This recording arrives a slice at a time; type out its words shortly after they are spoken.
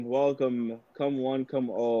welcome. Come one, come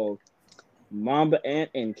all. Mamba Ant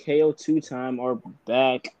and KO2 Time are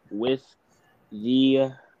back with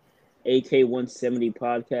the AK 170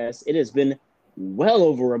 podcast. It has been well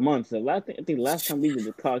over a month. I think the last time we did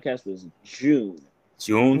the podcast was June.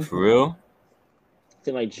 June, for real? I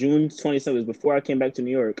think like June 27th, before I came back to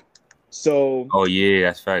New York. So, Oh yeah,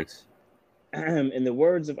 that's facts. in the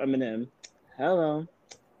words of Eminem, hello.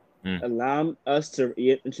 Mm. Allow us to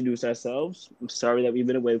introduce ourselves. I'm sorry that we've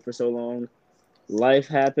been away for so long. Life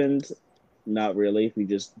happened. Not really. We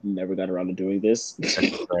just never got around to doing this. That's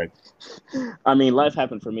a fact. I mean, life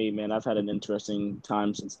happened for me, man. I've had an interesting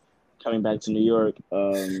time since coming back to New York.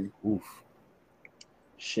 Oof.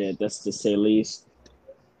 Shit, that's to say least.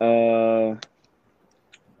 Uh,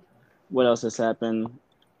 what else has happened?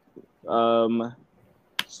 Um,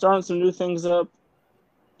 Starting some new things up.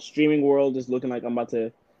 Streaming world is looking like I'm about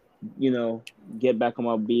to, get back on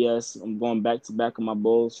my BS. I'm going back to back on my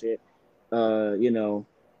bullshit. Uh, you know,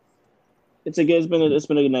 it's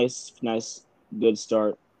been a nice good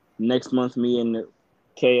start. Next month, me and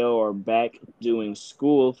KO are back doing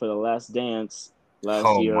school for the Last Dance last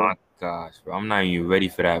Oh year. my gosh, bro. I'm not even ready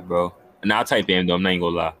for that, bro. And I'll type in though. I'm not even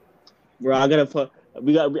gonna lie. Bro, I gotta put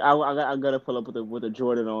I gotta pull up with a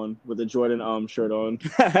Jordan on with a Jordan shirt on.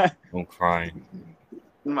 I'm crying.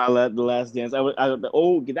 The Last Dance.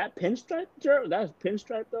 Get that pinstripe shirt. That's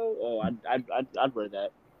pinstripe though. Oh, I'd wear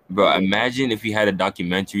that. Bro, imagine if we had a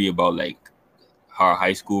documentary about like our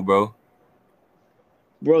high school, bro.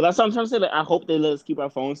 Bro, that's what I'm trying to say. Like, I hope they let us keep our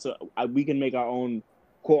phones so we can make our own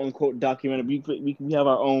quote unquote documentary. We have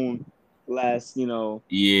our own last,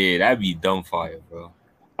 Yeah, that'd be dumb fire, bro.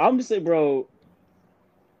 I'm just saying, bro.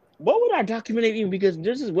 What would our documentary even? Because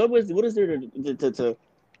this is what is there to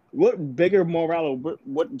what bigger morale or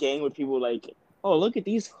what gang would people like? Oh, look at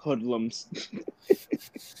these hoodlums.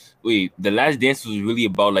 Wait, the last dance was really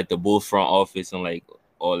about like the Bulls front office and like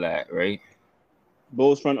all that, right?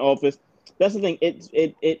 Bulls front office. That's the thing.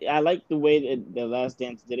 It. I like the way that the Last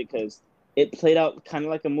Dance did it because it played out kind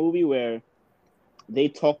of like a movie where they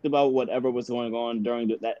talked about whatever was going on during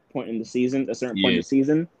that point in the season, a certain point in Yeah, the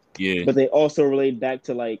season, yeah. but they also relayed back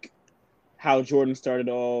to like how Jordan started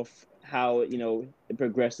off, how it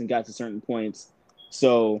progressed and got to certain points.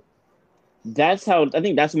 So that's how I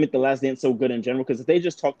think that's what made the Last Dance so good in general. Because if they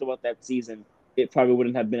just talked about that season, it probably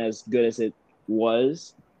wouldn't have been as good as it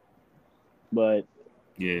was. But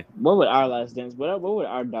Yeah. what would our Last Dance? What would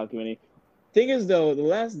our documentary? Thing is, though, the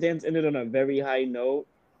Last Dance ended on a very high note.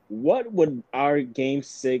 What would our Game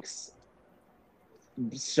 6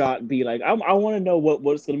 shot be like? I want to know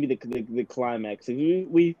what's going to be the climax.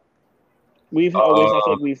 We've always, I feel Uh,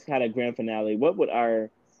 like we've had a grand finale. What would our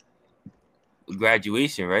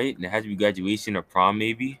Graduation, right? There has to be graduation or prom,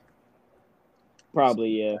 maybe.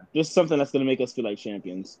 probably, yeah, just something that's going to make us feel like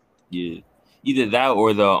champions. Yeah, either that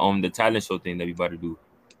or the talent show thing that we about to do.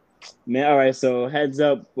 Man, all right. So heads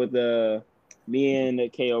up with the me and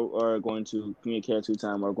KO are going to me and KO 2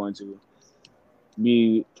 Time are going to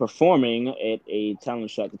be performing at a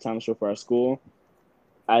the talent show for our school.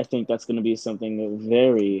 I think that's going to be something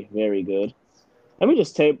very, very good. Let me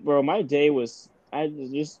just tape, bro. My day was I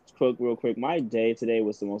just quick, real quick. My day today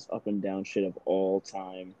was the most up and down shit of all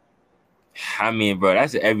time. I mean, bro,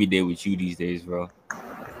 that's every day with you these days, bro.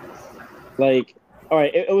 Like, all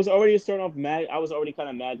right, it was already starting off mad. I was already kind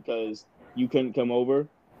of mad because you couldn't come over. It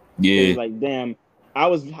Yeah, was like, damn. I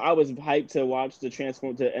was hyped to watch the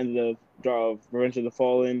transform to the end of Revenge of the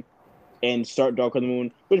Fallen and start Dark of the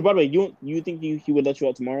Moon. Which, by the way, you think he would let you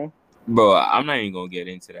out tomorrow? bro. I'm not even gonna get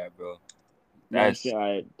into that, bro. No shit. That's All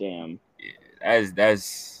right, damn.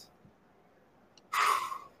 that's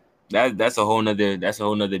that's a whole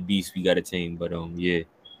nother beast we gotta tame. But yeah,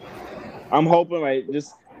 I'm hoping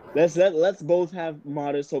just let's both have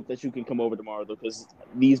modest hope that you can come over tomorrow though, because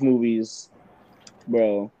these movies,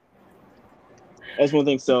 bro. That's one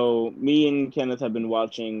thing. So me and Kenneth have been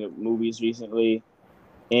watching movies recently,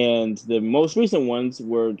 and the most recent ones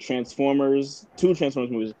were two Transformers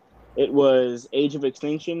movies. It was Age of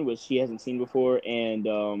Extinction, which he hasn't seen before, and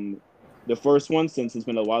the first one since it's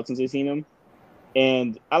been a while since I've seen him.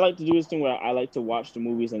 And I like to do this thing where I like to watch the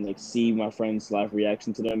movies and like see my friends' live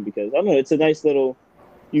reaction to them because I don't know, it's a nice little.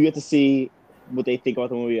 You get to see what they think about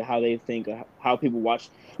the movie, how they think, how people watch.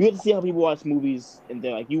 You get to see how people watch movies, and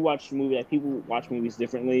they're like you watch the movie. Like people watch movies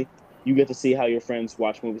differently. You get to see how your friends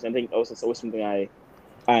watch movies. I think also it's always something I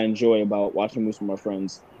enjoy about watching movies with my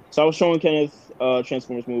friends. So I was showing Kenneth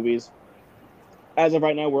Transformers movies. As of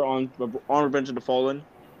right now, we're on Revenge of the Fallen.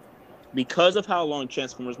 Because of how long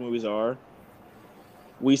Transformers movies are,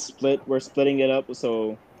 we're splitting it up.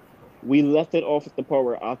 So we left it off at the part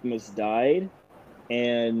where Optimus died,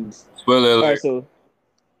 And Spoiler all right, alert.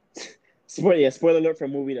 so spoiler alert for a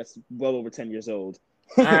movie that's well over 10 years old.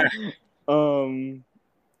 Ah, um,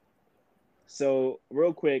 so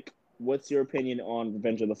real quick, what's your opinion on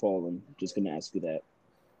Revenge of the Fallen? Just gonna ask you that.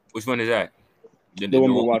 which one is that? The, The the, the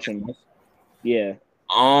one we're one we watching. just Yeah.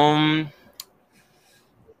 watched?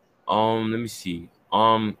 Let me see.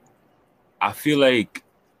 I feel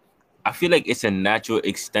like it's a natural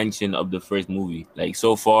extension of the first movie. Like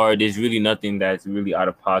so far, there's really nothing that's really out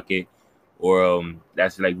of pocket or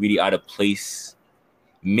that's like really out of place.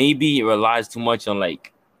 Maybe it relies too much on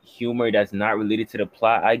like humor that's not related to the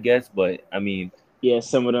plot, I guess. But I mean, Yeah,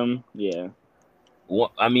 some of them. Yeah.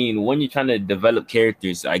 when you're trying to develop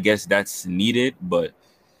characters, I guess that's needed. But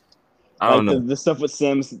I don't Like know. the stuff with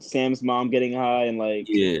Sam's mom getting high and like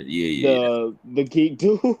Yeah, yeah, yeah, the geek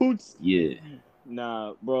dudes. yeah.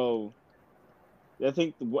 Nah, bro. I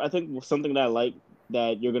think something that I like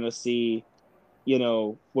that you're gonna see,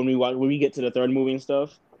 when we get to the third movie and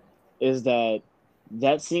stuff, is that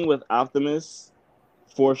scene with Optimus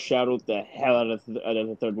foreshadowed the hell out of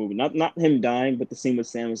the third movie. Not him dying, but the scene with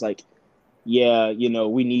Sam was like, yeah,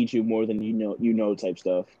 we need you more than type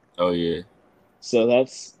stuff. Oh yeah. So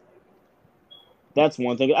that's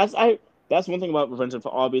one thing. That's one thing about Revenge of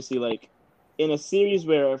obviously like in a series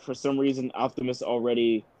where for some reason Optimus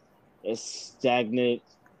already is stagnant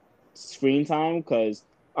screen time because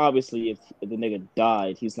obviously if the nigga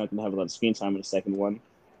died, he's not gonna have a lot of screen time in the second one.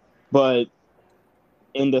 But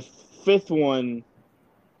in the fifth one,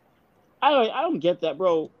 I don't get that,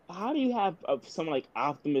 bro. How do you have someone like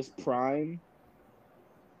Optimus Prime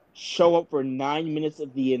show up for 9 minutes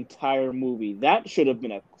of the entire movie? That should have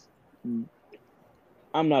been a.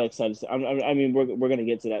 I'm not excited. I mean, we're gonna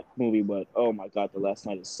get to that movie, but oh my god, the last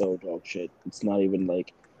night is so dog shit. It's not even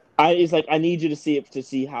like, it's like I need you to see it to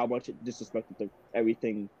see how much it disrespected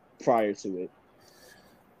everything prior to it.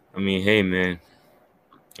 I mean, hey man,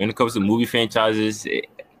 when it comes to movie franchises,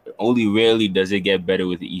 only rarely does it get better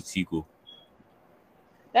with each sequel.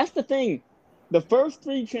 That's the thing. The first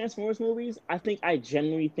three Transformers movies, I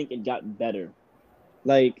genuinely think it got better.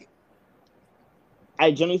 Like,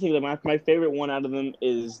 I genuinely think that my favorite one out of them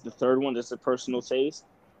is the third one, just a personal taste.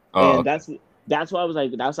 Oh, And okay. that's why I was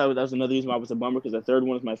like, that was another reason why I was a bummer because the third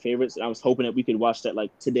one is my favorites, and I was hoping that we could watch that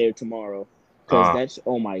like today or tomorrow because Uh, that's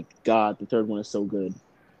oh my god, the third one is so good.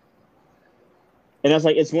 And that's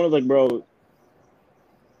like it's one of like, bro,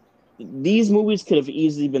 these movies could have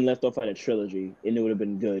easily been left off at a trilogy and it would have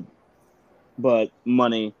been good, but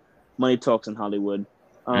money talks in Hollywood.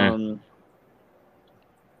 mm, Um,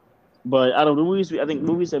 but out of the movies, I think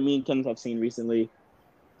movies that me and Kenneth have seen recently,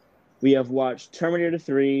 we have watched Terminator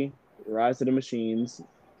 3, Rise of the Machines.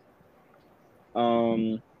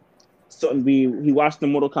 Um, so he watched the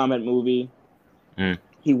Mortal Kombat movie. mm,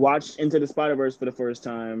 He watched Into the Spider Verse for the first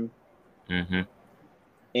time, mm-hmm.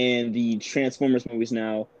 and the Transformers movies.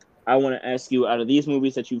 Now, I want to ask you, out of these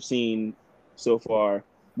movies that you've seen so far,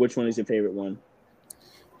 which one is your favorite one?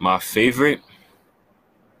 My favorite.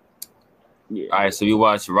 Yeah, All right, so we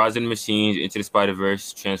watched Rise of the Machines, Into the Spider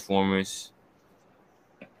Verse, Transformers.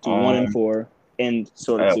 to one and Um, four, and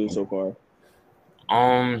sort of uh, two so far.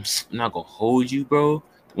 I'm not gonna hold you, bro.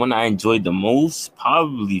 The one I enjoyed the most,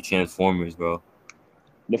 probably Transformers, bro.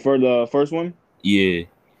 The first one. Yeah,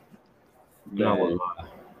 I'm not gonna That lie.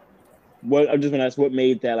 what I'm just gonna ask, what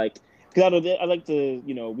made that like? Because I like to,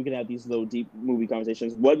 we can have these little deep movie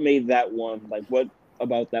conversations. What made that one like? What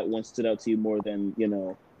about that one stood out to you more than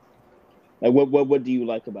like what do you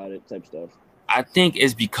like about it? Type stuff. I think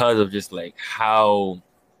it's because of just like how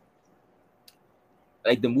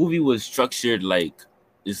like the movie was structured like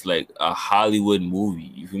it's like a Hollywood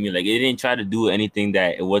movie. You feel me? Like it didn't try to do anything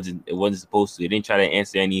that it wasn't supposed to. It didn't try to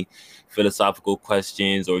answer any philosophical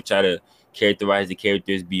questions or try to characterize the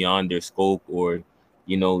characters beyond their scope or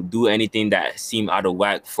do anything that seemed out of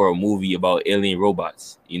whack for a movie about alien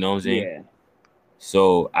robots. You know what I'm saying? Yeah.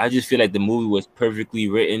 So I just feel like the movie was perfectly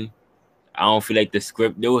written. I don't feel like the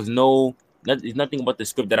script. There was there's nothing about the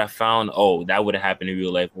script that I found. Oh, that would have happened in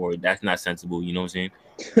real life, or that's not sensible. You know what I'm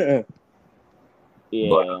saying?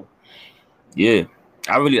 But Yeah. yeah,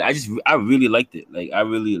 I really liked it. I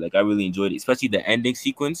really enjoyed it, especially the ending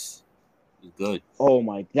sequence. It was good. Oh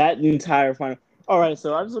my, that entire final. All right,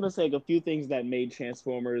 so I just want to say like, a few things that made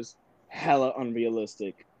Transformers hella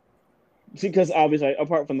unrealistic. Because obviously,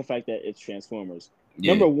 apart from the fact that it's Transformers,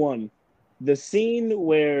 Yeah. number one, the scene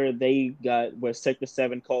where Sector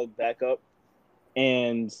 7 called back up,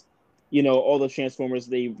 and all the Transformers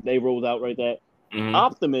they rolled out right there. Hmm.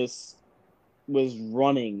 Optimus was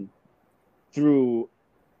running through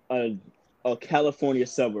a California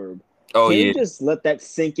suburb. Oh Can yeah. we just let that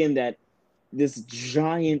sink in that this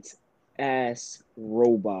giant ass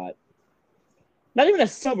robot. Not even a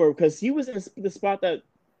suburb, because he was in the spot that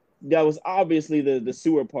was obviously the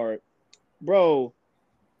sewer part. Bro,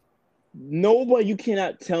 nobody, you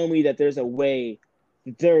cannot tell me that there's a way,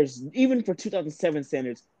 there's, even for 2007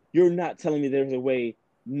 standards, you're not telling me there's a way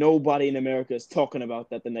nobody in America is talking about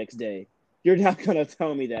that the next day. You're not going to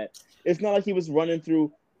tell me that. It's not like he was running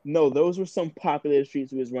through, no, those were some popular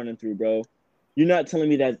streets he was running through, bro. You're not telling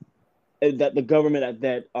me that the government,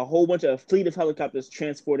 that a whole bunch of a fleet of helicopters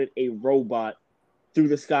transported a robot through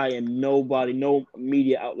the sky and nobody, no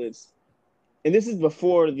media outlets. And this is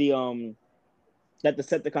before that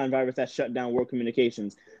Decepticon virus that shut down world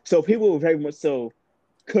communications. So people very much so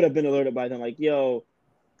could have been alerted by them, like, yo,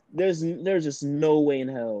 there's just no way in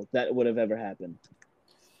hell that would have ever happened.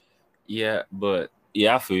 Yeah, but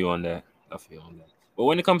yeah, I feel you on that. I feel you on that. But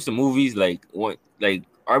when it comes to movies, like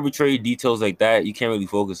arbitrary details like that, you can't really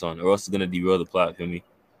focus on, or else it's gonna derail the plot. Feel me?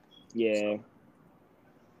 Yeah.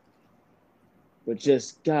 But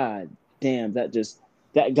just god damn, that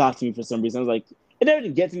got to me for some reason. I was like, it never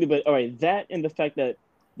did get to me, but all right, that and the fact that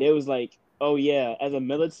there was like, oh yeah, as a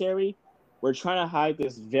military, we're trying to hide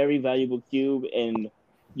this very valuable cube and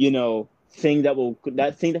thing that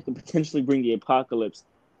could potentially bring the apocalypse.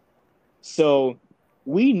 So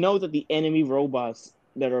we know that the enemy robots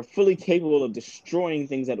that are fully capable of destroying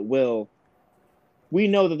things at will, we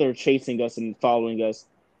know that they're chasing us and following us.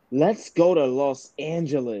 Let's go to Los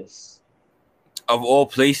Angeles. Of all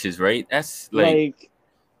places, right? That's Like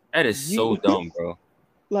that is so you dumb, bro.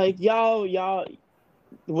 like y'all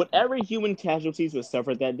whatever human casualties were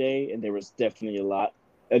suffered that day, and there was definitely a lot.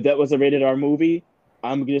 If that was a rated R movie,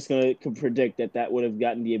 I'm just gonna predict that would have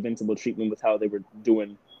gotten the Invincible treatment with how they were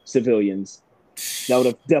doing civilians. That would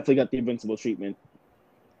have definitely got the Invincible treatment.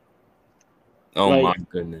 Oh my Like,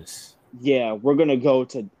 goodness. yeah, we're gonna go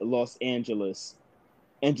to Los Angeles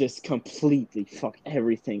and just completely fuck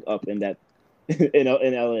everything up in that in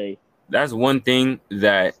LA. That's one thing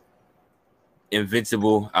that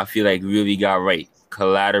Invincible, I feel like, really got right.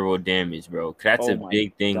 Collateral damage, bro. That's Oh a my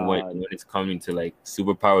big thing god. when it's coming to like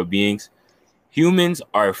superpower beings. Humans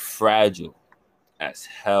are fragile as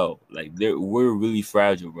hell. Like we're really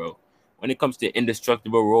fragile, bro. When it comes to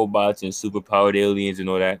indestructible robots and superpowered aliens and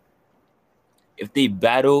all that, if they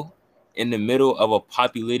battle in the middle of a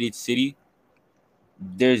populated city,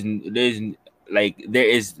 there is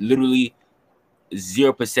literally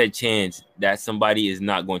 0% chance that somebody is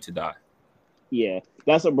not going to die. Yeah,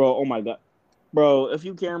 that's a bro. Oh my god, bro. If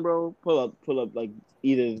you can, bro, pull up like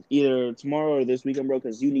either tomorrow or this weekend, bro,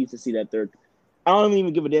 because you need to see that third. I don't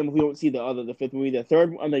even give a damn if we don't see the fifth movie. The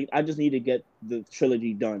third, I'm like, I just need to get the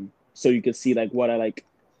trilogy done so you can see like what I like.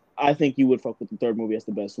 I think you would fuck with the third movie as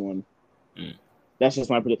the best one. That's just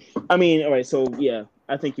my prediction. I mean, all right, so yeah,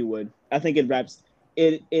 I think you would. I think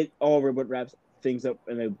it all wraps things up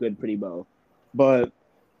in a good, pretty bow. But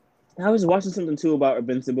I was watching something too about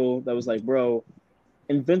Invincible that was like, bro,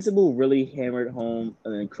 Invincible really hammered home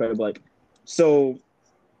an incredible like. So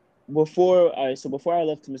before I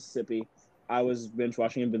left to Mississippi, I was binge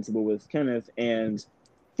watching Invincible with Kenneth, and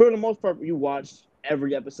for the most part, you watched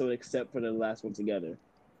every episode except for the last one together.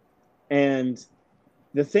 And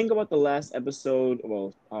the thing about the last episode,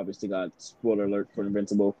 well, obviously, got spoiler alert for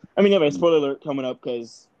Invincible. I mean, anyway, spoiler alert coming up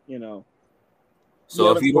because we So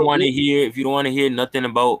haven't if you don't want to hear nothing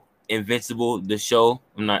about Invincible, the show,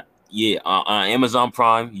 I'm not. Yeah, on Amazon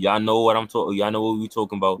Prime, y'all know what I'm talking. Y'all know what we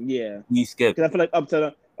talking about. Yeah, We skip. because I feel like up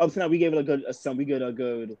to now we gave it a good,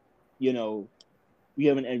 we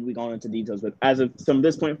haven't gone into details, but as of from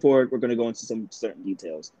this point forward, we're going to go into some certain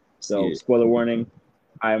details. So Yeah. spoiler warning.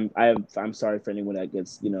 I'm sorry for anyone that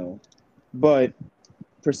gets but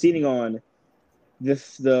proceeding on the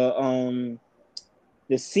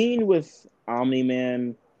scene with Omni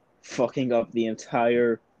Man fucking up the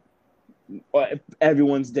entire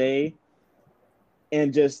everyone's day,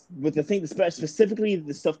 and just with the thing, specifically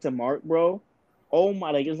the stuff to Mark, bro. Oh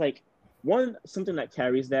my, like it's like something that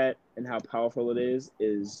carries that and how powerful it is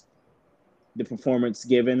the performance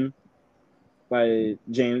given by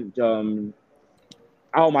James.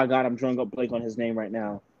 Oh my god, I'm drawing up blank on his name right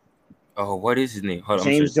now. Oh, what is his name? Hold on,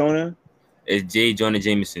 I'm James sorry. Jonah. It's J. Jonah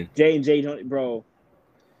Jameson. J. Jonah, bro.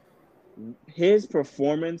 His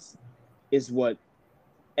performance is what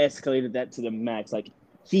escalated that to the max. Like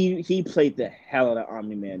he played the hell out of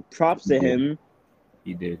Omni Man. Props to him.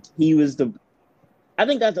 He did. He was I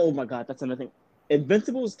think that's, oh my god, that's another thing.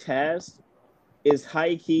 Invincible's cast is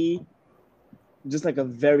high key, just like a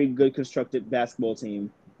very good constructed basketball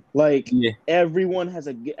team. Like everyone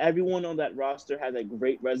on that roster has a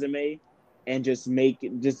great resume, and just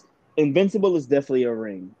Invincible is definitely a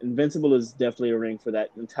ring. Invincible is definitely a ring for that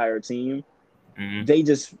entire team. Mm-hmm. They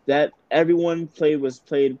just that everyone played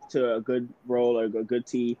to a good role or a good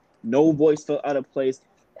team. No voice felt out of place.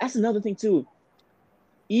 That's another thing too.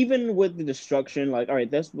 Even with the destruction, like all right,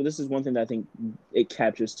 this is one thing that I think it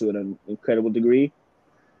captures to an incredible degree.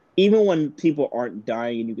 Even when people aren't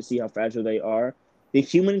dying and you can see how fragile they are, the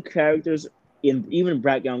human characters in even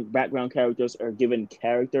background characters are given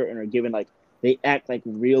character and are given like they act like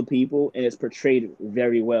real people and it's portrayed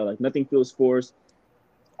very well. Like nothing feels forced.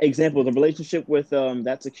 Example, the relationship with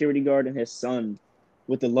that security guard and his son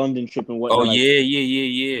with the London trip and Oh whatnot.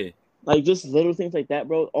 yeah. Like just little things like that,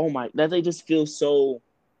 bro. Oh my, that they just feel so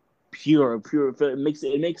pure. It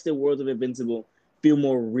makes the world of Invincible feel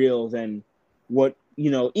more real than what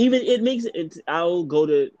even it makes it. I'll go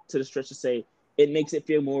to the stretch to say it makes it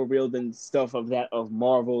feel more real than stuff of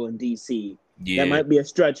Marvel and DC. That Yeah. might be a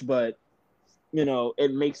stretch, but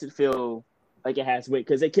it makes it feel like it has weight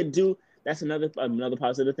because it can do. That's another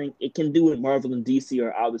positive thing. It can do what Marvel and DC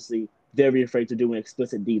are obviously very afraid to do in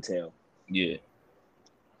explicit detail. Yeah.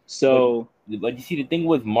 So, But you see the thing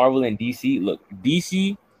with Marvel and DC. Look,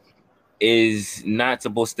 DC is not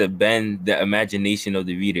supposed to bend the imagination of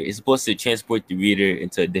the reader. It's supposed to transport the reader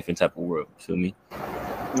into a different type of world. Feel me?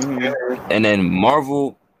 And then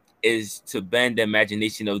Marvel is to bend the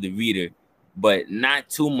imagination of the reader, but not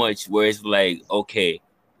too much where it's like, okay,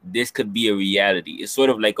 this could be a reality. It's sort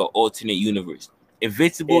of like an alternate universe.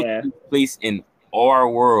 Invincible yeah. takes place in our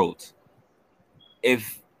world.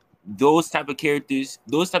 If those type of characters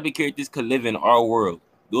could live in our world.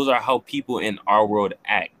 Those are how people in our world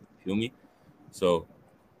act. Feel me? So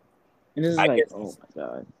And this is I like, oh guess my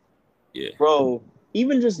god. yeah. Bro,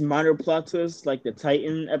 even just minor plot twists like the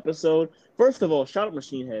Titan episode. First of all, shout out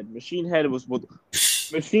Machine Head. Machine Head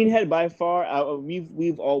by far.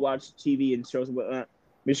 We've all watched TV and shows, but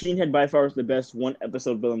Machine Head by far is the best one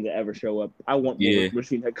episode villain to ever show up. I want more Yeah.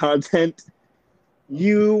 Machine Head content.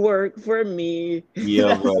 You work for me.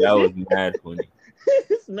 Yeah, bro, that was mad funny.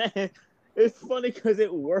 Man, it's funny because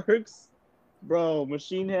it works, bro.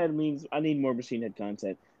 Machine Head means I need more Machine Head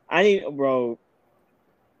content. Bro,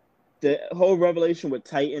 the whole revelation with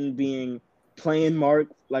Titan being playing Mark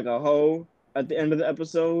like a hoe at the end of the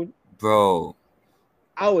episode. Bro,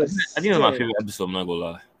 I was I think that's my sick. favorite episode. I'm not gonna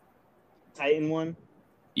lie. Titan one.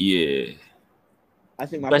 Yeah, I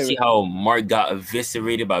think my especially favorite. how Mark got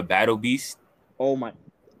eviscerated by Battle Beast. Oh my!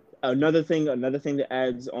 Another thing that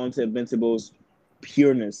adds on to Invincible's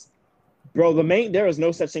pureness, bro. There is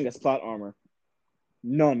no such thing as plot armor.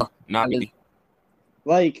 None. Not really.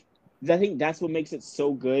 Like I think that's what makes it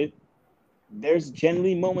so good. There's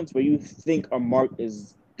generally moments where you think a Mark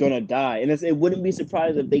is gonna die, and it wouldn't be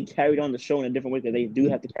surprised if they carried on the show in a different way because they do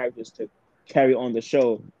have the characters to carry on the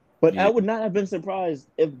show. But Yeah. I would not have been surprised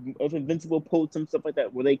if Invincible pulled some stuff like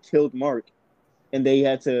that where they killed Mark and they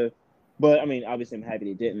had to. But I mean, obviously, I'm happy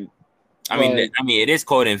they didn't. I mean, it is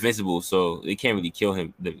called Invincible, so they can't really kill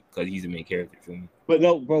him because he's the main character. For me. But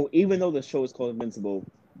no, bro. Even though the show is called Invincible,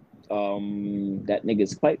 that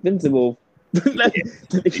nigga's quite invincible.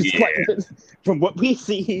 From what we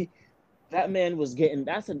see, that man was getting.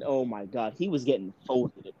 Oh my god, he was getting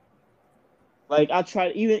folded. Like I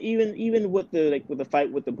tried, even with the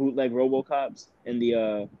fight with the bootleg RoboCops and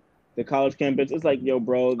the college campus. It's like, yo,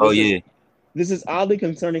 bro, this is oddly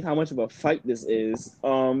concerning how much of a fight this is.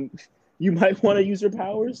 You might want to use your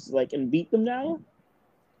powers, like, and beat them now.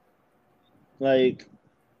 Like,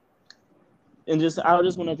 and I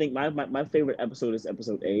just want to think my favorite episode is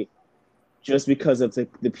episode 8, just because of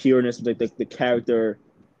the pureness of the character,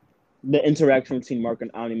 the interaction between Mark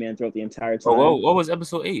and Omni Man throughout the entire time. Oh, what was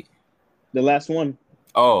episode 8? The last one.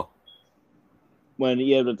 Oh, when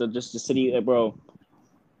the city, bro.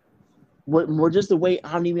 More just the way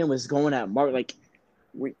Omni Man was going at Mark, like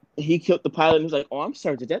he killed the pilot. And he was like, "Oh, I'm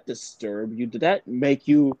sorry. Did that disturb you? Did that make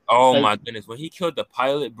you?" Oh like, my goodness! When he killed the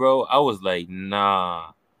pilot, bro, I was like,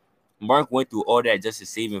 nah. Mark went through all that just to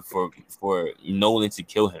save him for Nolan to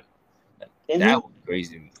kill him. That was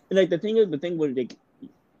crazy. And like the thing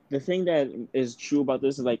that is true about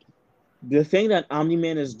this is like the thing that Omni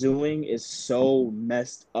Man is doing is so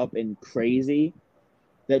messed up and crazy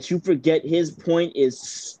that you forget his point is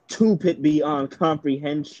stupid beyond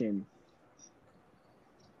comprehension.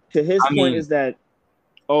 To his point is that,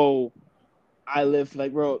 oh, I live for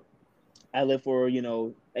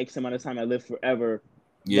X amount of time. I live forever.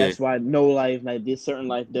 Yeah. That's why no life, like this certain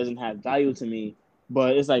life, doesn't have value to me.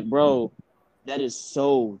 But it's like, bro, that is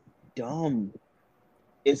so dumb.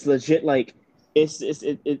 It's legit. Like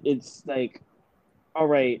it's like, all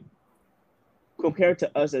right. Compared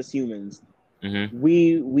to us as humans,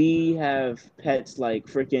 we have pets like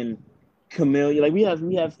freaking chameleon. Like we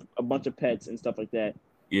have a bunch of pets and stuff like that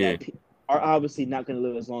Yeah. that are obviously not going to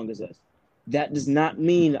live as long as us. That does not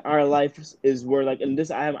mean our life is worth like. And this,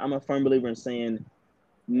 I'm a firm believer in saying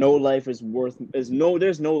no life there's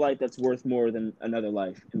no life that's worth more than another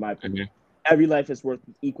life, in my opinion. Mm-hmm. Every life is worth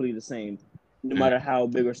equally the same, no Mm-hmm. matter how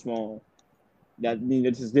big or small. That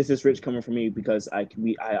this is rich coming from me because I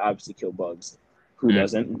obviously kill bugs. Who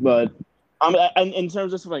doesn't? But in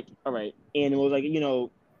terms of like, all right, animals, like,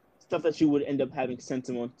 stuff that you would end up having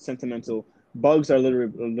sentimental. Bugs are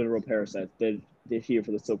literal parasites. They're here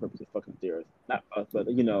for the sole purpose of fucking the earth. Not us, but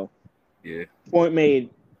Yeah. point made,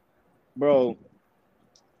 bro.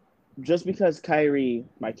 Just because Kyrie,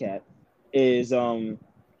 my cat, is only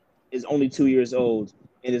 2 years old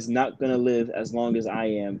and is not gonna live as long as I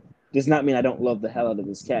am, does not mean I don't love the hell out of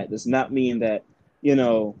this cat. Does not mean that,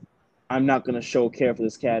 I'm not gonna show care for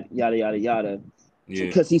this cat, yada yada yada. Yeah.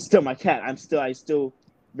 Because he's still my cat. I still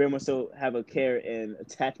very much so have a care and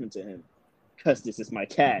attachment to him. Because this is my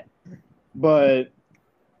cat. But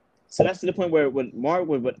so that's to the point where what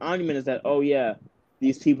Anya meant is that, oh yeah,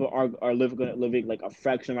 these people are living like a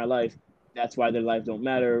fraction of my life. That's why their life don't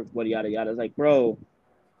matter. What yada yada. It's like, bro,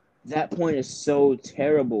 that point is so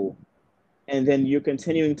terrible. And then you're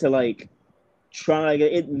continuing to like try like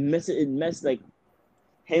it mess like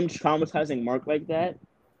him traumatizing Mark like that.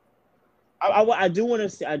 I do want to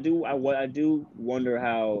see I do wonder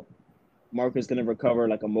how Mark is going to recover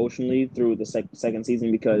like emotionally through the second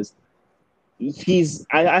season, because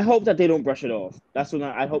I hope that they don't brush it off. That's what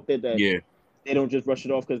I hope that Yeah. they don't just brush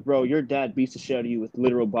it off, because bro, your dad beats the shit out of you with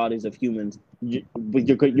literal bodies of humans. You're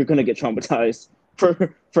gonna get traumatized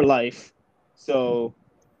for life. So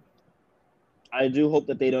I do hope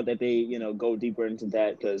that they go deeper into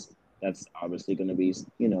that, because that's obviously gonna be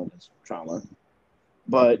that's trauma.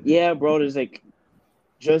 But yeah, bro, there's like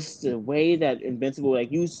just the way that Invincible,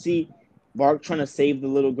 like you see Mark trying to save the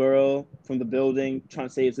little girl from the building, trying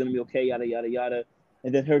to say it's gonna be okay, yada yada yada,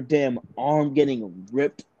 and then her damn arm getting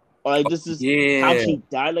ripped. Like this is how Yeah. she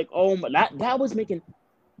died. Like, oh my, that was making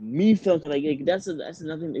me feel like that's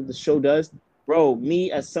another thing the show does, bro.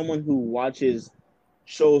 Me as someone who watches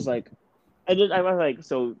shows like I was like,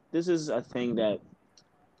 so this is a thing that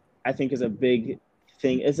I think is a big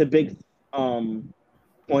thing. It's a big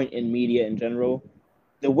point in media in general.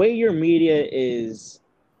 The way your media is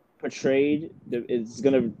portrayed is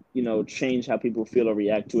gonna change how people feel or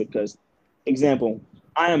react to it. Because, example,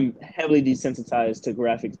 I am heavily desensitized to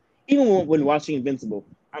graphics. Even when watching Invincible,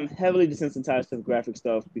 I'm heavily desensitized to graphic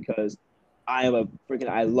stuff because I love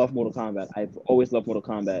Mortal Kombat. I've always loved Mortal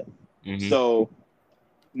Kombat. Mm-hmm. So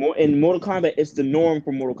more in Mortal Kombat, it's the norm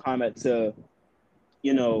for Mortal Kombat to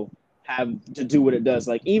have to do what it does.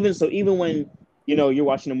 Like even when you're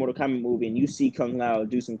watching a Mortal Kombat movie and you see Kung Lao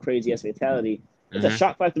do some crazy ass fatality, it's a Mm-hmm.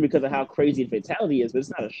 shock factor because of how crazy the fatality is. But it's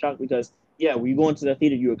not a shock because when you go into the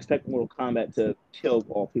theater, you expect Mortal Kombat to kill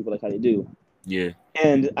all people like how they do. Yeah.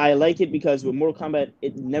 And I like it because with Mortal Kombat,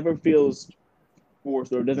 it never feels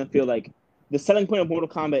forced, or it doesn't feel like the selling point of Mortal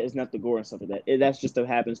Kombat is not the gore and stuff like that. That's just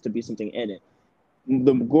happens to be something in it.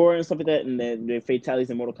 The gore and stuff like that, and the fatalities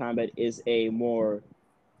in Mortal Kombat is a more,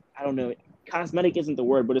 I don't know, cosmetic isn't the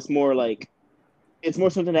word, but it's more like it's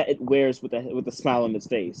more something that it wears with a smile on its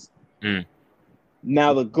face. Mm.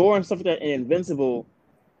 Now the gore and stuff like that in Invincible,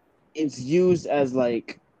 it's used as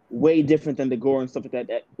like way different than the gore and stuff like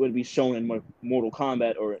that would be shown in Mortal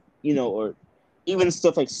Kombat, or even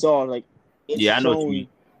stuff like Saw. Like it's Yeah, I know what you mean. shown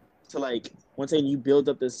to like once again you build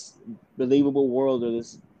up this believable world, or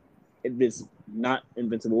this not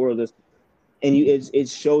invincible world, and it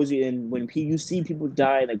shows you, and when you see people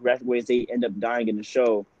die in the graphic ways they end up dying in the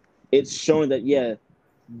show, it's showing that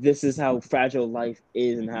this is how fragile life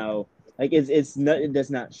is, and how like it's not, it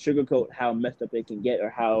does not sugarcoat how messed up it can get, or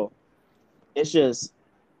how it's just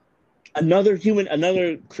another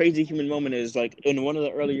crazy human moment is like in one of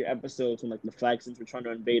the earlier episodes when like the Flaxens were trying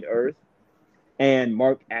to invade Earth, and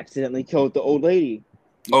Mark accidentally killed the old lady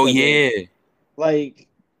Oh because of yeah. like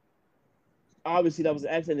obviously that was an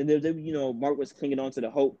accident, and Mark was clinging on to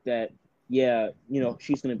the hope that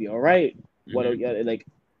she's gonna be all right. What Mm-hmm. are like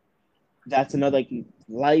that's another like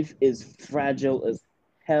life is fragile as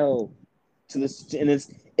hell to this, and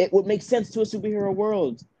it would make sense to a superhero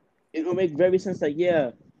world. It would make very sense that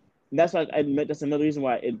and that's why I admit that's another reason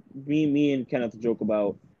why me and Kenneth joke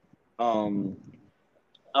um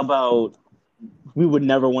about we would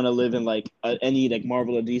never want to live in like any like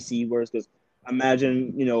Marvel or DC worlds, because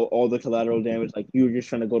imagine all the collateral damage, like you're just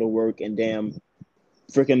trying to go to work and damn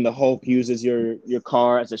freaking the Hulk uses your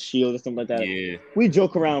car as a shield or something like that. Yeah. We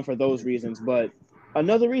joke around for those reasons, but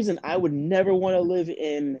another reason I would never want to live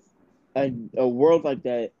in a world like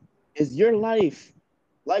that is your life,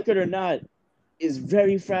 like it or not, is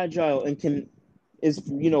very fragile and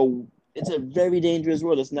it's a very dangerous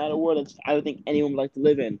world. It's not a world that I don't think anyone would like to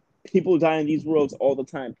live in. People die in these worlds all the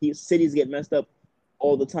time. Cities get messed up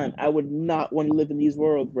all the time. I would not want to live in these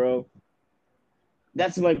worlds, bro.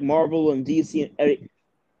 That's like Marvel and DC and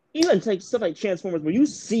even like stuff like Transformers, where you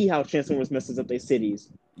see how Transformers messes up their cities.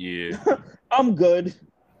 Yeah. I'm good.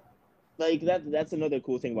 Like that's another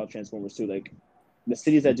cool thing about Transformers too. Like the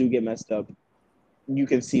cities that do get messed up, you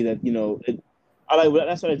can see that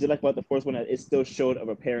that's what I did like about the first one. That it still showed a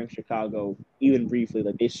repairing Chicago even briefly.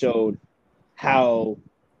 Like they showed how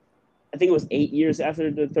I think it was 8 years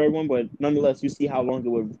after the third one, but nonetheless, you see how long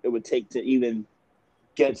it would take to even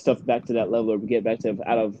get stuff back to that level or get back to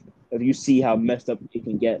out of if you see how messed up it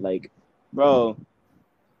can get. Like, bro,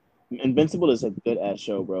 Invincible is a good ass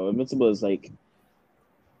show, bro. Invincible is like,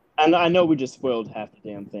 I know we just spoiled half the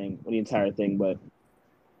damn thing, or the entire thing, but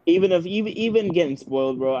even getting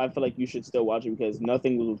spoiled, bro, I feel like you should still watch it because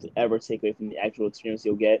nothing will ever take away from the actual experience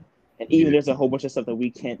you'll get. And even Yeah. there's a whole bunch of stuff that we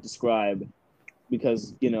can't describe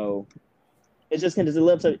because it's just kind of a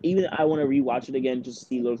little stuff. Even I want to rewatch it again just to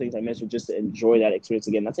see little things I missed, or just to enjoy that experience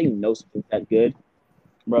again. Not saying no something that good,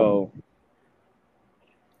 bro.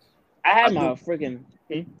 I I had my think.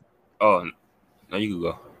 freaking. Oh no, you could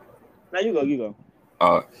go. Now you go, you go.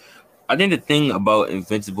 Uh, I think the thing about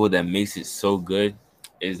Invincible that makes it so good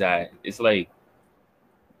is that it's like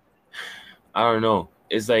I don't know.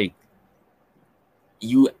 It's like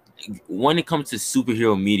you when it comes to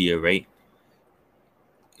superhero media, right?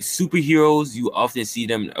 Superheroes, you often see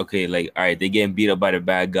them, okay, like, all right, they're getting beat up by the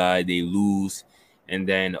bad guy, they lose, and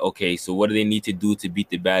then, okay, so what do they need to do to beat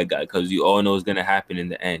the bad guy? Because you all know it's going to happen in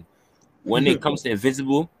the end. When it comes to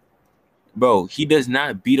Invincible, bro, he does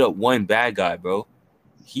not beat up one bad guy, bro.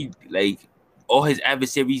 He, like, all his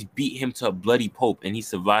adversaries beat him to a bloody pulp, and he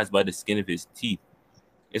survives by the skin of his teeth.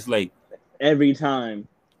 It's like Every time.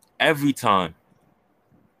 every time.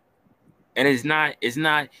 And it's not,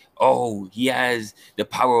 oh, he has the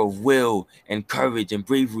power of will and courage and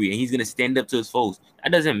bravery, and he's gonna stand up to his foes.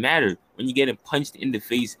 That doesn't matter when you're getting punched in the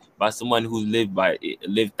face by someone who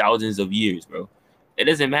lived thousands of years, bro. It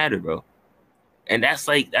doesn't matter, bro. And that's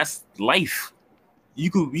life. You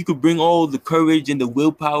could bring all the courage and the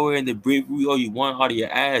willpower and the bravery all you want out of your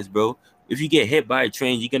ass, bro. If you get hit by a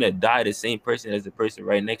train, you're gonna die the same person as the person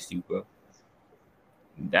right next to you, bro.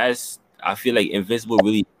 I feel like Invincible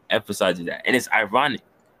really emphasizes that, and it's ironic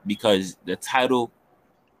because the title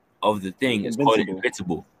of the thing is called Invincible.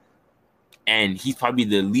 Invincible, and he's probably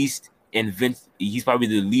the least invincible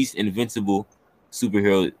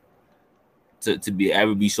superhero to be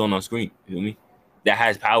ever be shown on screen. You feel me? That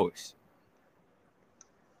has powers.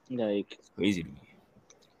 Like It's crazy to me.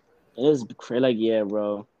 it is like yeah,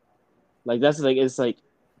 bro. Like that's like it's like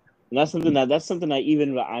and that's something that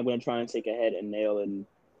even I'm gonna try and take ahead and nail. And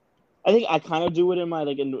I think I kind of do it in my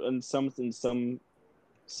like in some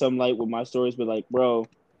light with my stories, but like, bro,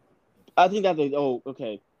 I think that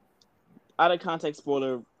okay, out of context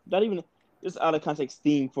spoiler, not even just out of context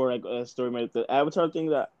theme for like a story, like the Avatar thing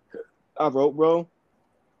that I wrote, bro.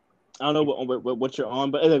 I don't know what you're on,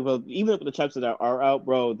 but like, well, even with the chapters that are out,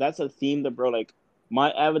 bro, that's a theme that, bro, like my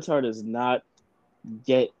Avatar does not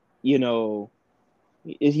get, you know,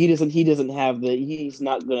 he doesn't have he's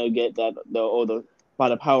not gonna get that the by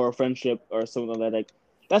the power of friendship or something like that. Like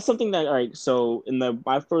that's something that all right. So in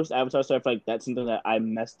my first Avatar story, I feel like that's something that I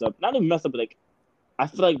messed up. Not even messed up, but like I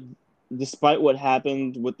feel like despite what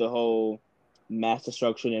happened with the whole mass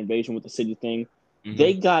destruction and invasion with the city thing,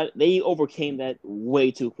 Mm-hmm. they overcame that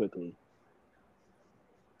way too quickly.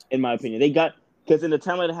 In my opinion, they got because in the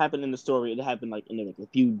timeline it happened in the story, it happened like in like a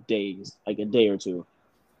few days, like a day or two.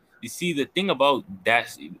 You see, the thing about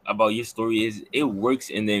your story is it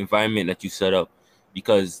works in the environment that you set up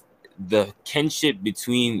because the kinship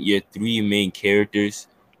between your three main characters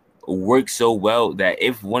works so well that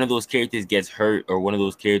if one of those characters gets hurt or one of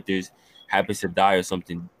those characters happens to die or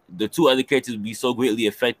something, the two other characters will be so greatly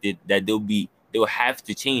affected that they'll have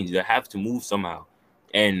to change, they'll have to move somehow.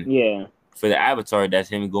 And Yeah, for the Avatar, that's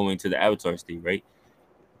him going to the Avatar state, right?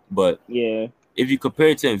 But yeah. if you compare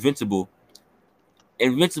it to Invincible,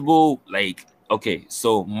 like, okay,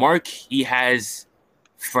 so Mark, he has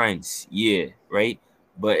friends, yeah, right?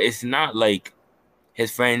 But it's not like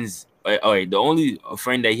his friends. All right, the only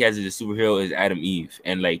friend that he has as a superhero is Adam Eve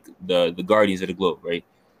and like the Guardians of the Globe, right?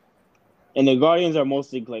 And the Guardians are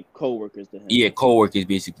mostly like co-workers to him. Yeah, co-workers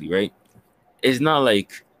basically, right? It's not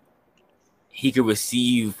like he could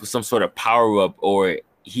receive some sort of power up or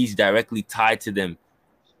he's directly tied to them.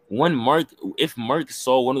 If Mark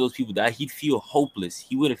saw one of those people die, he'd feel hopeless.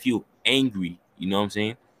 He wouldn't feel angry. You know what I'm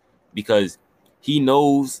saying? because he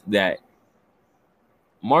knows that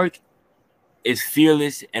Mark is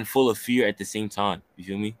fearless and full of fear at the same time. You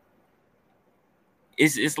feel me?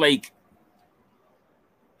 It's like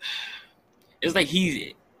it's like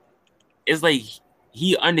he's it's like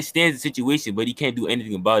he understands the situation, but he can't do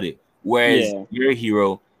anything about it. Whereas Yeah, your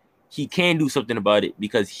hero, he can do something about it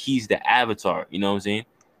because he's the Avatar. You know what I'm saying?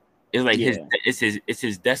 It's like yeah. it's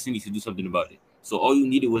his destiny to do something about it. So all you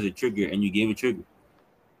needed was a trigger, and you gave a trigger.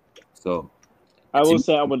 So I to will me,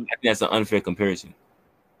 say I think that's an unfair comparison.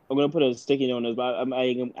 I'm gonna put a sticky note on this, but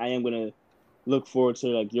I am gonna look forward to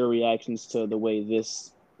like your reactions to the way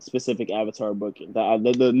this specific Avatar book,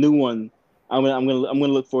 the new one. I'm gonna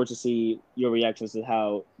look forward to see your reactions to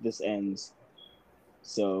how this ends.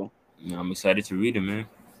 So, You know, I'm excited to read it, man.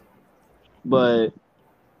 but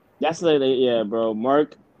that's like yeah, bro.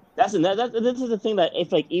 Mark, this is the thing that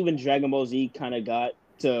if like even Dragon Ball Z kind of got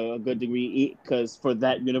to a good degree because for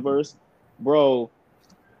that universe, bro,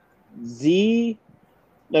 Z.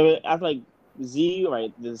 I feel like Z,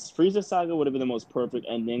 right? This Frieza saga would have been the most perfect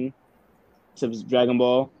ending to Dragon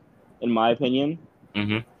Ball, in my opinion.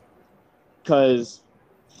 Mm-hmm. Because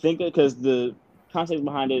because the context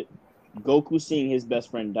behind it, Goku seeing his best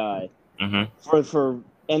friend die Mm-hmm.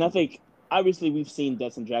 and I think obviously we've seen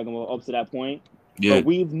deaths in Dragon Ball up to that point, but Yeah.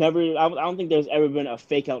 we've never. I don't think there's ever been a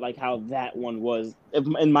fake out like how that one was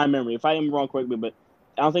in my memory. If I am wrong, correct me, but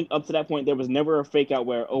I don't think up to that point there was never a fake out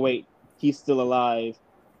where he's still alive,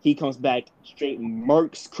 he comes back straight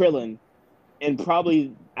murks Krillin, and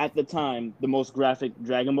probably at the time the most graphic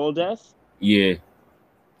Dragon Ball death. Yeah.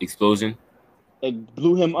 Explosion. It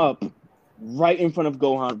blew him up right in front of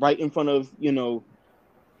Gohan, right in front of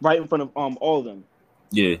right in front of all of them.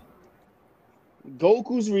 Yeah.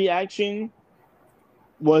 Goku's reaction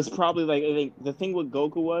was probably like I think the thing with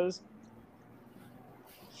Goku was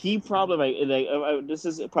he probably this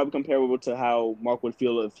is probably comparable to how Mark would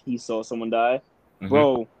feel if he saw someone die, Mm-hmm.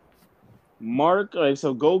 bro. Mark,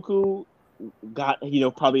 so Goku got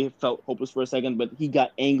probably felt hopeless for a second, but he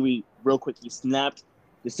got angry real quick. He snapped.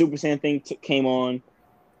 The Super Saiyan thing came on,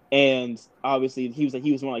 and obviously he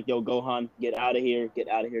was more like, "Yo, Gohan, get out of here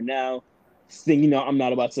now." Thing, I'm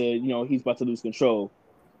not about to, he's about to lose control.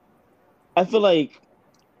 I feel like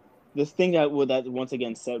the thing that once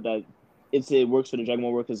again said that it works for the Dragon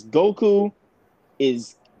Ball work is Goku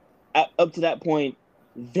is up to that point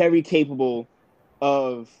very capable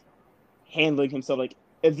of handling himself. Like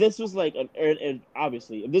if this was like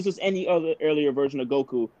obviously if this was any other earlier version of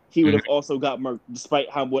Goku, he would Mm-hmm. have also got murked. Despite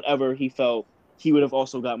how whatever he felt, he would have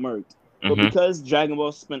also got murked. But Mm-hmm. because Dragon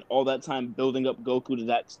Ball spent all that time building up Goku to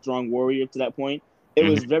that strong warrior to that point, it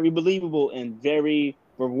Mm-hmm. was very believable and very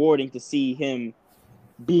rewarding to see him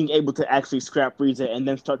being able to actually scrap Frieza and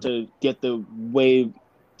then start to get the wave,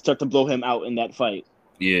 start to blow him out in that fight.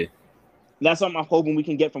 Yeah. That's what I'm hoping we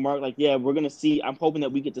can get from Mark. Like, yeah, we're gonna see. I'm hoping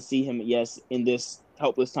that we get to see him, yes, in this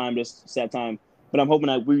helpless time, this sad time. But I'm hoping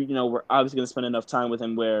that we're obviously gonna spend enough time with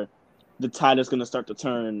him where the tide is gonna start to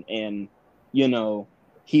turn, and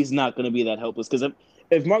he's not gonna be that helpless. Because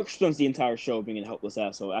if Mark spends the entire show being a helpless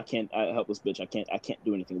asshole, helpless bitch. I can't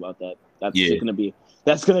do anything about that. Yeah.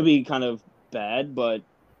 That's gonna be kind of bad, but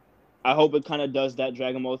I hope it kind of does that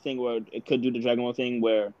Dragon Ball thing where it could do the Dragon Ball thing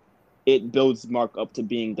where it builds Mark up to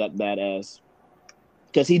being that badass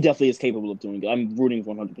because he definitely is capable of doing it. I'm rooting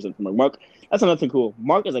 100% for Mark. Mark, that's another thing cool.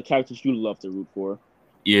 Mark is a character you love to root for.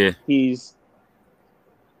 Yeah. He's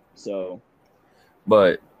so.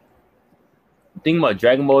 But the thing about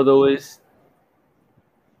Dragon Ball though is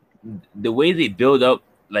the way they build up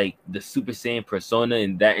like the Super Saiyan persona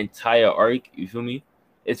in that entire arc. You feel me?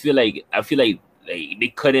 I feel like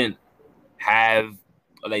they couldn't have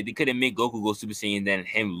they couldn't make Goku go Super Saiyan and then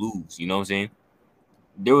him lose. You know what I'm saying?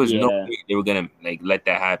 There was no Yeah, way they were gonna let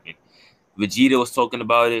that happen. Vegeta was talking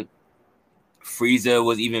about it. Frieza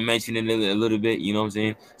was even mentioning it a little bit, you know what I'm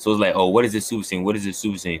saying? So it's like, oh, what is this Super Saiyan? What is this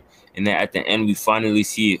Super Saiyan? And then at the end, we finally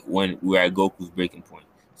see it when we're at Goku's breaking point.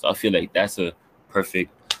 So I feel like that's a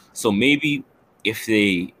perfect. So maybe if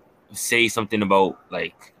they say something about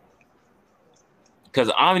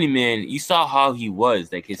because Omni Man, you saw how he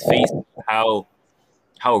was, like his face, how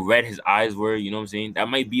red his eyes were. You know what I'm saying? That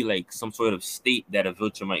might be like some sort of state that a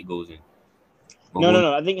Viltrumite goes in. But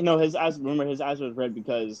no. I think no. His eyes. Remember, his eyes was red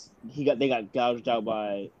because they got gouged out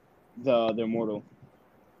by the immortal.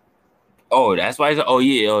 oh, that's why. Oh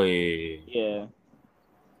yeah. Oh yeah. Yeah,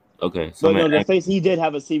 Okay, so but man, no, the face he did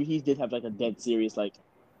have like a dead serious like,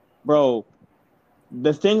 bro.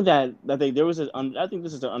 The thing that I think there was I think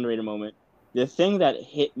this is an underrated moment. The thing that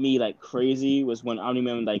hit me like crazy was when Omni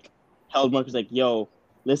Man like held Mark was like, "Yo,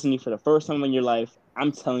 listen to me for the first time in your life.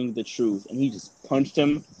 I'm telling you the truth," and he just punched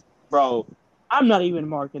him. bro, I'm not even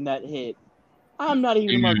marking that hit. I'm not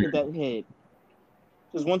even marking that hit.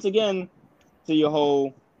 Because once again, to your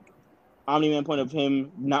whole Omni-Man point of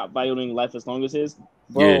him not valuing life as long as his,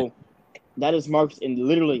 bro, that is Mark's in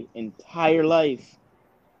literally entire life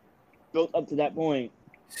built up to that point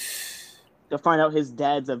to find out his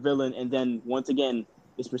dad's a villain, and then once again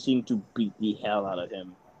is proceeding to beat the hell out of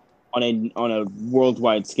him on a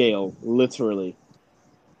worldwide scale, literally.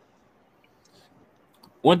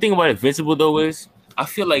 One thing about Invincible though is I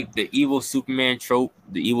feel like the evil Superman trope,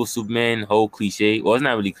 the evil Superman whole cliche. Well, it's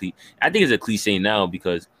not really cliche. I think it's a cliche now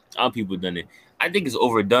because other people done it. I think it's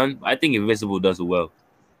overdone. I think Invincible does it well.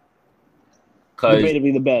 Cause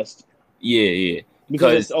Debatably the best. Yeah.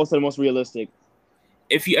 Because it's also the most realistic.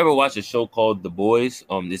 If you ever watch a show called The Boys,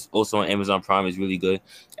 it's also on Amazon Prime. It's really good.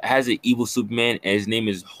 It has an evil Superman, and his name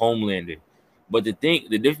is Homelander. But the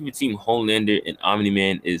difference between Homelander and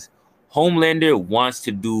Omni-Man is Homelander wants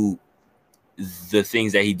to do the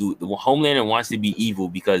things that he do. Homelander wants to be evil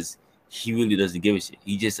because he really doesn't give a shit.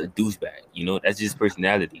 He's just a douchebag, that's just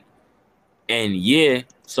personality. And yeah,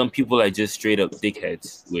 some people are just straight up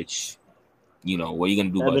dickheads, which, what are you gonna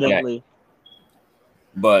do about that?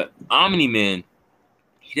 But Omni-Man,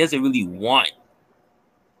 he doesn't really want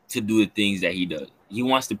to do the things that he does. He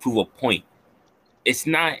wants to prove a point. He's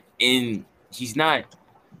not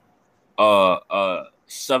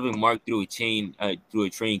shoving Mark through a train,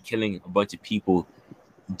 killing a bunch of people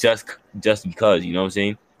just because, you know what I'm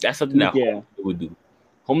saying? That's something that Homelander would do.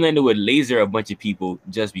 Homelander would laser a bunch of people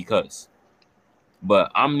just because.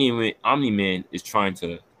 But Omni-Man is trying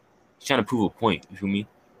to prove a point, you feel me?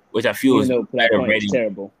 Which I feel is better writing.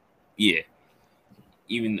 Terrible. Yeah.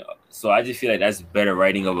 Even so, I just feel like that's better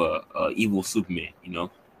writing of a evil Superman.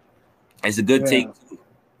 It's a good take.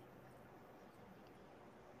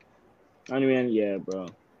 Omni-Man, yeah, bro.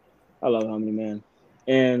 I love Omni-Man,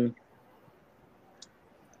 and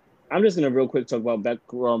I'm just gonna real quick talk about back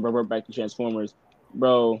to Transformers,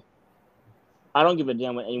 bro. I don't give a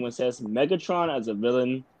damn what anyone says. Megatron as a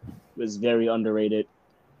villain was very underrated,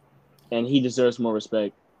 and he deserves more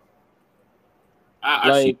respect.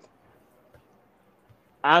 I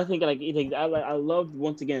love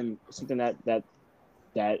once again something that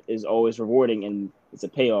is always rewarding and it's a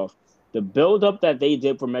payoff. The build up that they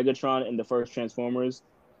did for Megatron in the first Transformers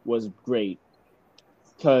was great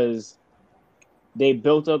because they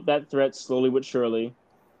built up that threat slowly but surely.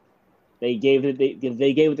 They gave it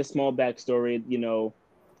a small backstory,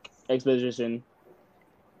 exposition,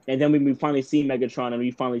 and then we finally see Megatron and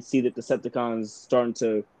we finally see that the Decepticons starting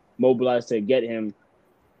to mobilize to get him.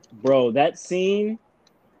 Bro, that scene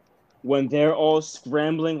when they're all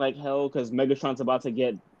scrambling like hell because Megatron's about to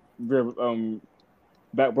get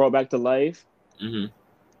brought back to life. Mm-hmm.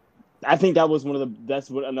 I think that was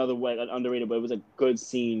another way underrated, but it was a good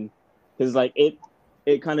scene because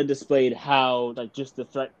it kind of displayed how just the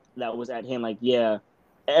threat that was at hand.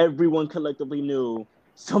 Everyone collectively knew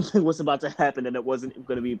something was about to happen and it wasn't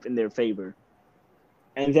going to be in their favor.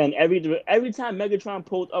 And then every time Megatron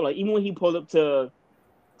pulled up, even when he pulled up to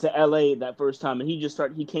LA that first time and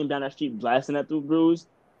he came down that street blasting at the Bruise,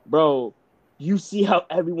 bro, you see how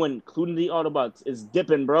everyone, including the Autobots, is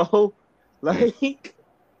dipping, bro.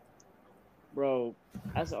 Bro,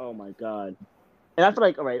 oh my god. And I feel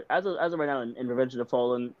like, all right, as of right now in Revenge of the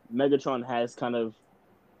Fallen, Megatron has kind of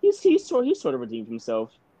he's sort of redeemed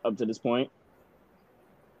himself up to this point.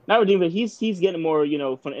 Not redeemed, but he's getting more,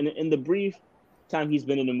 in the brief time he's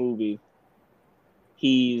been in the movie,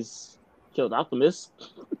 he's killed Optimus.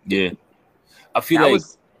 Yeah. I feel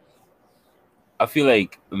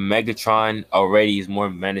like Megatron already is more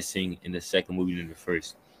menacing in the second movie than the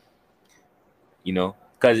first.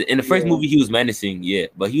 Because in the first movie he was menacing,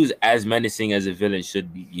 but he was as menacing as a villain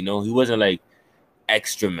should be. He wasn't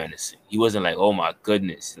extra menacing. He wasn't oh my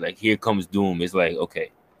goodness, here comes doom. It's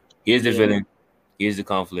okay, here's the villain, here's the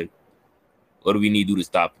conflict. What do we need to do to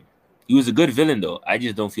stop him? He was a good villain though. I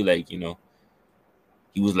just don't feel he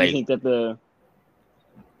was You think that the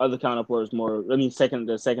other counterpart is more? I mean,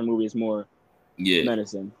 the second movie is more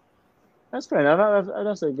menacing. That's fair enough.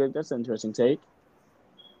 That's an interesting take.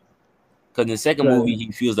 Because in the second movie,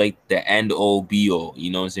 he feels like the end all be all.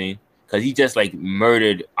 You know what I'm saying? Because he just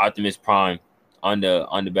murdered Optimus Prime on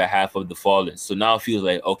the behalf of the Fallen. So now it feels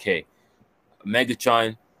okay,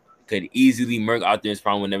 Megatron could easily murder Optimus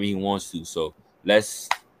Prime whenever he wants to. So let's,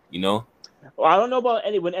 Well, I don't know about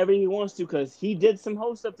whenever he wants to, because he did some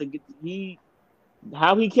whole stuff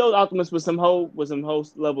how he killed Optimus with some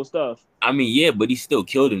host level stuff. I mean, yeah, but he still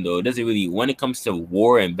killed him though. It doesn't really, when it comes to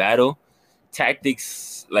war and battle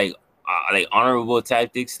tactics, honorable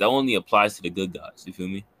tactics, that only applies to the good guys. You feel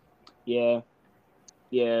me? Yeah.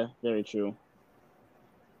 Yeah, very true.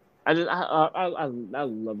 I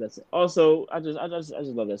love that scene. Also, I just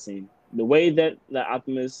love that scene. The way that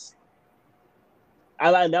Optimus, I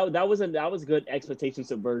like that. That was good expectation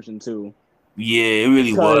subversion too, Yeah, it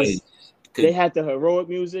really was. because 'Cause- they had the heroic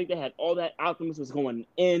music. They had all that. Optimus was going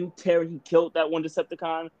in, tearing. He killed that one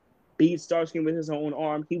Decepticon, beat Starscream with his own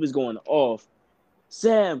arm. He was going off.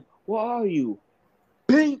 Sam, where are you?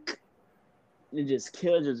 Pink. And just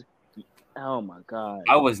killed. Just oh my god.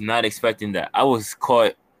 I was not expecting that. I was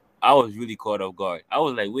caught. I was really caught off guard. I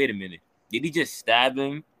was like, wait a minute. Did he just stab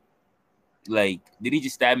him? Like, did he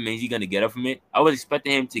just stab him and is he gonna get up from it? I was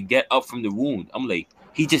expecting him to get up from the wound. I'm like,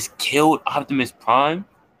 he just killed Optimus Prime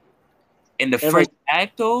in the And first like,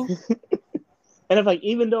 act though? and if like,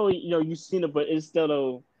 even though you've seen it, but it's still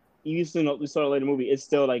though you saw it later movie. It's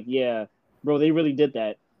still like, yeah, bro, they really did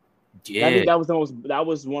that. I Yeah. think that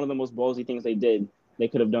was one of the most ballsy things they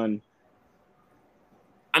could have done.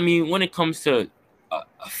 I mean, when it comes to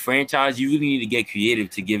a franchise, you really need to get creative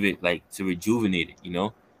to give it like to rejuvenate it, you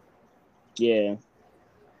know? Yeah,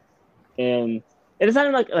 and it's not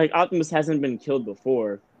even like Optimus hasn't been killed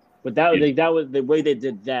before, but Yeah. that was the way they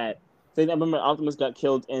did that. So I remember Optimus got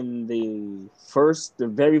killed in the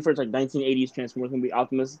very first like 1980s Transformers movie.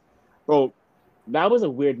 Optimus, bro, that was a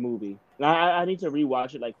weird movie. And I need to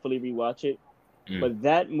rewatch it, like fully rewatch it. Mm. But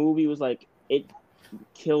that movie was like it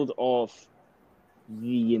killed off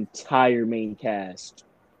the entire main cast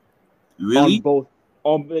on Really? both.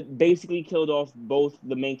 It basically killed off both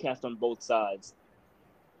the main cast on both sides.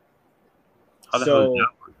 How the hell did So that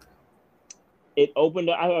work? it opened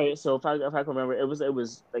up. So if I can remember, it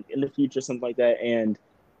was like in the future, something like that, and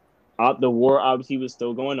the war obviously was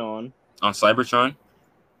still going On Cybertron?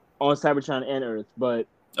 on Cybertron and Earth. But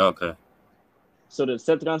Okay. so the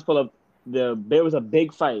Decepticons pull up. There was a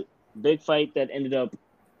big fight that ended up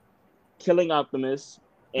killing Optimus,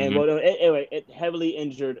 and Mm-hmm. well, anyway, it heavily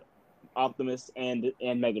injured Optimus and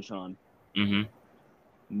Megatron. Mm-hmm.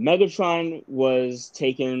 Megatron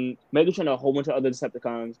and a whole bunch of other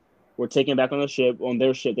Decepticons were taken back on their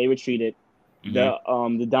ship. They retreated.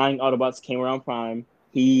 Mm-hmm. The dying Autobots came around Prime.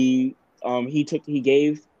 He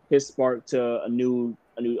gave his spark to a new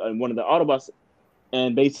one of the Autobots,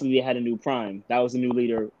 and basically they had a new Prime. That was the new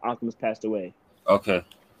leader. Optimus passed away. Okay.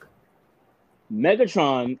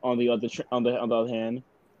 Megatron on the other hand,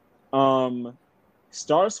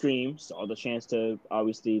 Starscream saw the chance to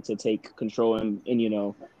obviously to take control and do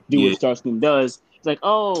what Yeah. Starscream does. It's like,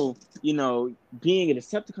 oh, being a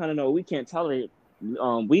Decepticon, no, we can't tolerate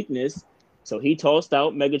weakness. So he tossed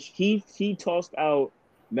out he tossed out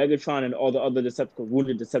Megatron and all the other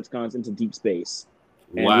wounded Decepticons into deep space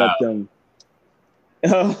and Wow. let them.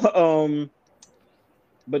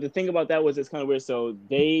 But the thing about that was it's kind of weird. So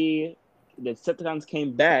the Decepticons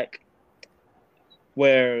came back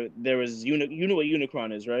where there was you know what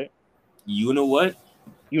Unicron is, right? You know what?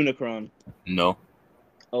 Unicron. No.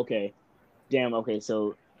 Okay. Damn. Okay.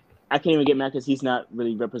 So I can't even get mad because he's not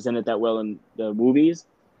really represented that well in the movies.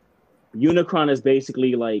 Unicron is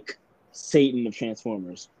basically like Satan of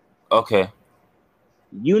Transformers. Okay.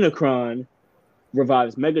 Unicron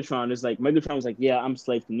revives Megatron. It's like Megatron was like, yeah, I'm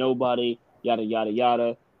slave to nobody, yada yada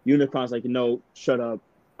yada. Unicron's like, no, shut up.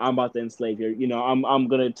 I'm about to enslave you. I'm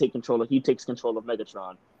gonna take control of. He takes control of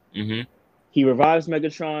Megatron. Mm-hmm. He revives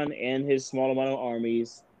Megatron and his small amount of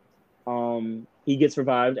armies. He gets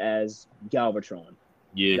revived as Galvatron.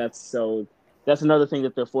 Yeah. That's another thing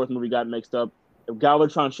that the fourth movie got mixed up.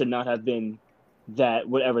 Galvatron should not have been that,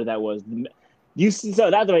 whatever that was. You see, so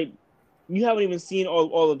that's right. You haven't even seen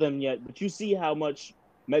all of them yet, but you see how much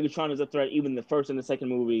Megatron is a threat, even in the first and the second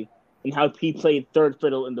movie, and how he played third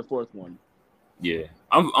fiddle in the fourth one. Yeah.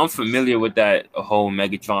 I'm familiar with that whole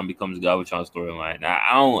Megatron becomes Galvatron storyline.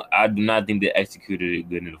 I do not think they executed it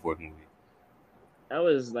good in the fourth movie. That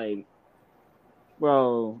was like,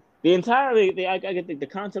 bro, I get the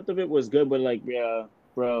concept of it was good, but like, yeah,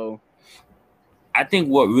 bro. I think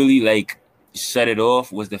what really like set it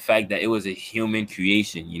off was the fact that it was a human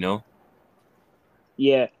creation, you know?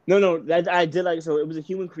 Yeah, no, that I did like. So it was a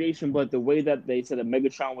human creation, but the way that they said that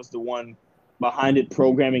Megatron was the one behind it,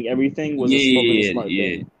 programming everything, was a really smart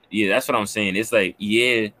thing. Yeah, that's what I'm saying. It's like,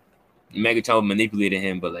 yeah, Megatron manipulated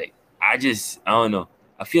him, but like I don't know.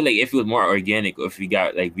 I feel like if it was more organic or if he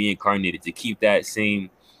got like reincarnated to keep that same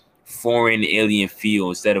foreign alien feel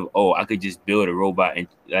instead of I could just build a robot and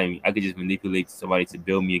I could just manipulate somebody to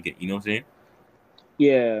build me again. You know what I'm saying?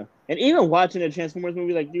 Yeah, and even watching the Transformers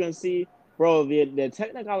movie, like you're gonna see, bro, the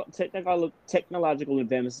technological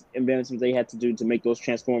advancements they had to do to make those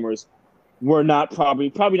Transformers were not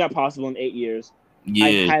probably not possible in 8 years. I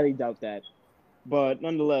Yeah. highly doubt that, but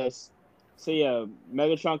nonetheless, So yeah,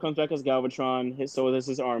 Megatron comes back as Galvatron. So is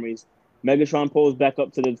his armies. Megatron pulls back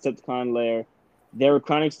up to the Decepticon lair. They're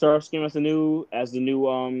crowning Starscream as the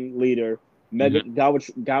new leader.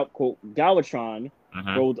 Galvatron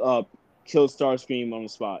rolled up, killed Starscream on the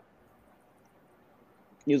spot.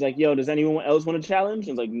 He was like, "Yo, does anyone else want to challenge?"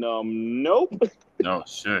 And it's like, "No, nope." No,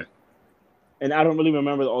 sure. And I don't really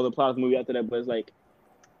remember all the plot of the movie after that, but it's like,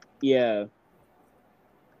 yeah,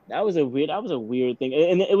 that was a weird thing,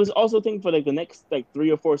 and it was also a thing for like the next like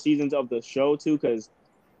 3 or 4 seasons of the show too, because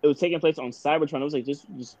it was taking place on Cybertron. It was like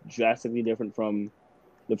just drastically different from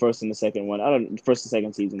the first and the second one. First and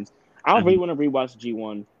second seasons. I don't really want to rewatch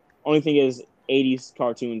G1. Only thing is, 80s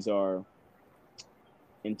cartoons are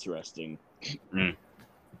interesting.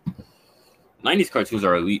 90s cartoons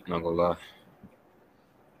are elite, not gonna lie.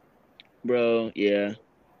 Bro, yeah.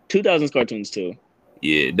 2000s cartoons too.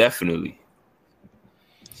 Yeah, definitely.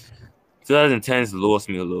 2010s lost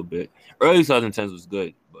me a little bit. Early 2010s was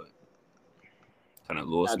good, but kind of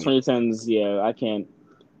lost me. 2010s, yeah,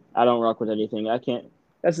 I don't rock with anything. I can't.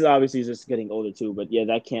 That's obviously just getting older too, but yeah,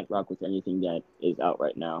 that can't rock with anything that is out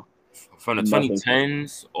right now. From the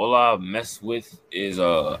 2010s, all I mess with is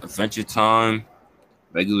Adventure Time,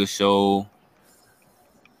 regular show,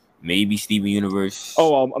 maybe Steven Universe.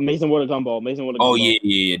 Oh, Amazing World of Gumball. Oh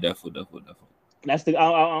yeah, definitely. That's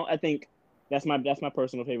I think that's my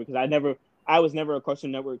personal favorite, because I was never a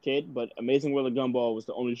Cartoon Network kid, but Amazing World of Gumball was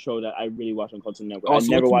the only show that I really watched on Cartoon Network. Oh, I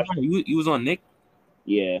never watched. You was on Nick?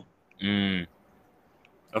 Yeah.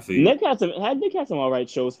 I feel you. Nick had some all right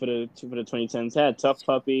shows for the 2010s. Had Tough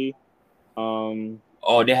Puppy.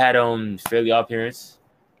 Oh, they had Fairly Odd Parents.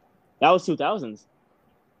 That was 2000s.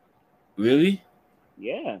 Really?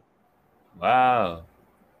 Yeah. Wow.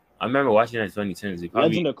 I remember watching that in 2010s.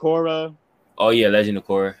 Legend of Korra. Oh yeah, Legend of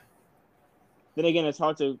Korra. Then again, it's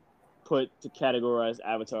hard to categorize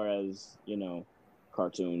Avatar as,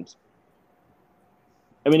 cartoons.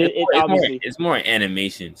 I mean, it's more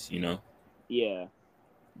animations, Yeah,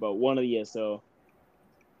 but one of the so.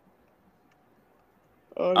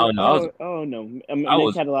 Oh no! I mean,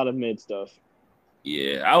 Nick had a lot of mid stuff.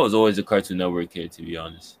 Yeah, I was always a Cartoon Network kid, to be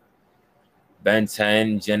honest. Ben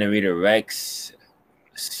 10, Generator Rex.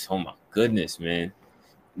 Oh my goodness, man!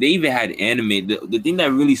 They even had anime. The thing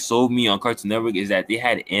that really sold me on Cartoon Network is that they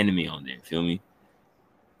had anime on there. Feel me?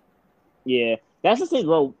 Yeah, that's the thing,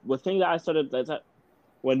 bro. The thing that I started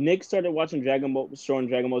when Nick started watching Dragon Ball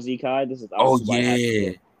Z Kai. That's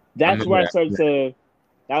where I started to.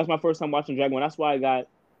 That was my first time watching Dragon Ball. That's why I got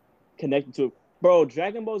connected to it. Bro,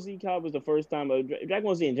 Dragon Ball Z Kai was the first time. Dragon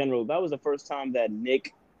Ball Z in general. That was the first time that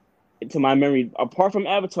Nick, to my memory, apart from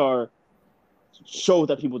Avatar, showed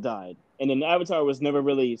that people died. And then Avatar was never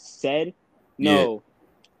really said. No.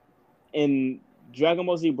 Yeah. In Dragon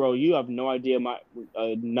Ball Z, bro, you have no idea my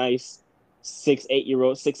nice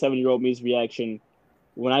 7-year-old me's reaction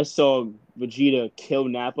when I saw Vegeta kill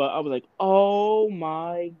Nappa. I was like, oh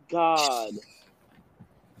my god.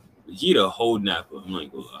 Vegeta hold Nappa. I'm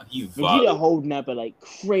like, Vegeta hold Nappa like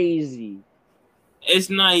crazy. It's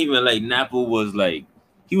not even like Nappa was like,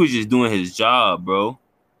 he was just doing his job, bro.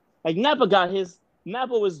 Like Nappa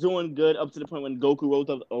was doing good up to the point when Goku rolled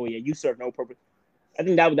up. Oh yeah, you serve no purpose. I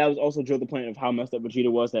think that was also drilled the point of how messed up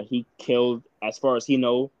Vegeta was, that he killed, as far as he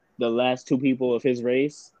know, the last 2 people of his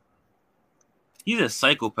race. He's a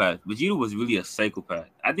psychopath. Vegeta was really a psychopath.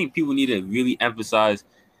 I think people need to really emphasize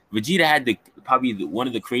Vegeta had probably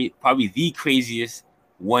the craziest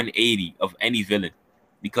 180 of any villain,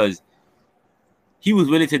 because he was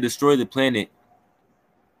willing to destroy the planet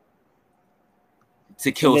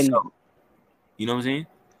to kill Cell. You know what I'm saying?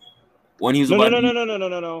 When he was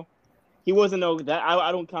no. He wasn't that.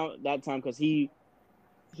 I don't count that time, because he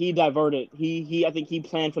diverted. I think he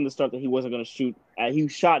planned from the start that he wasn't going to shoot. He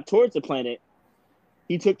shot towards the planet.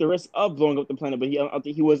 He took the risk of blowing up the planet, but I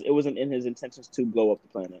think it wasn't in his intentions to blow up the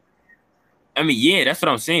planet. I mean, yeah, that's what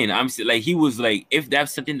I'm saying. I'm like, he was like, if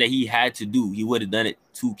that's something that he had to do, he would have done it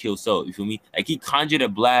to kill Cell. You feel me? Like, he conjured a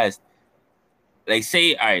blast. Like,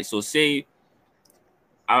 say, all right, so say,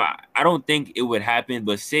 I don't think it would happen,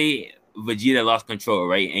 but say Vegeta lost control,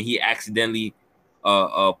 right? And he accidentally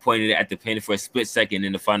pointed it at the planet for a split second,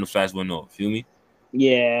 and the final flash went off. Feel me?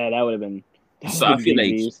 Yeah, that would have been. So I feel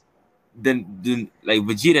like then like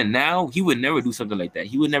Vegeta now, he would never do something like that.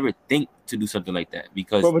 He would never think to do something like that,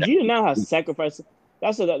 because Vegeta now has sacrificed.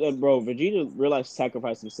 That's what bro. Vegeta realized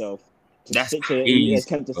sacrificed himself to attempt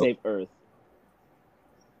to save Earth.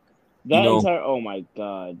 Oh my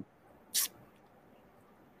god.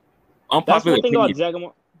 That's one thing about Dragon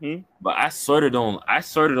Ball. But I sort of don't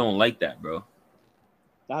like that, bro.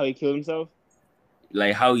 How he killed himself?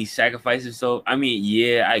 Like how he sacrificed himself. I mean,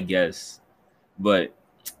 yeah, I guess. But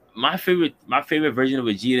my favorite version of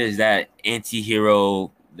Vegeta is that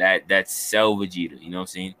anti-hero, that Cell Vegeta. You know what I'm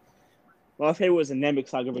saying? My favorite was the Namek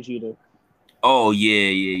Saga Vegeta. Oh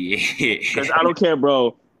yeah. Because I don't care,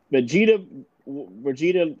 bro. Vegeta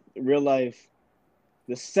real life.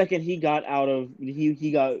 The second he got out of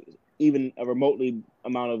he got even a remotely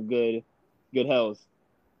amount of good health.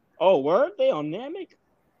 Oh, word? They on Namek?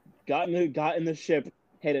 Got in the ship,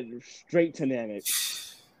 headed straight to Namek.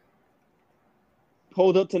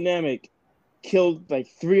 Pulled up to Namek, killed like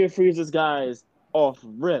 3 of Frieza's guys off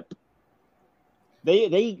rip.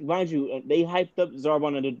 They mind you, they hyped up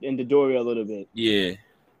Zarbon and Dodoria a little bit. Yeah.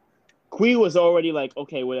 Qui was already like,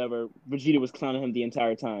 okay, whatever. Vegeta was clowning him the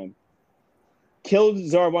entire time. Killed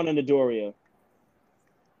Zarbon and Dodoria.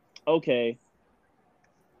 Okay.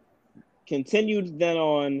 Continued then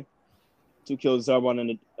on to kill Zarbon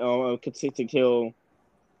and to kill,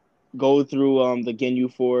 go through the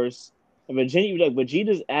Ginyu Force. And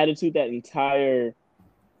Vegeta's attitude that entire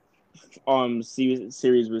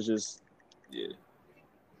series was just, Yeah.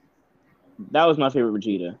 That was my favorite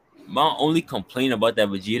Vegeta. My only complaint about that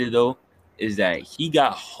Vegeta though is that he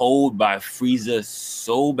got holed by Frieza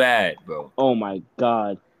so bad, bro. Oh my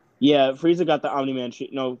god. Yeah, Frieza got the Omni-Man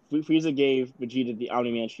treatment. No, Frieza gave Vegeta the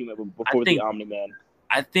Omni-Man treatment before the Omni-Man.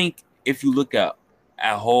 I think if you look at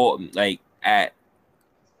how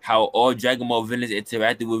all Dragon Ball villains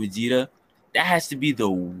interacted with Vegeta, that has to be the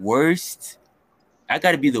worst. That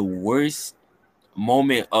got to be the worst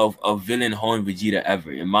moment of a villain holding Vegeta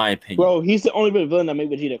ever, in my opinion. Bro, he's the only villain that made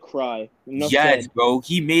Vegeta cry. Enough yes, said. Bro.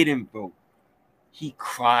 He made him, bro. He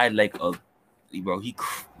cried like a, bro.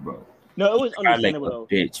 No, it was understandable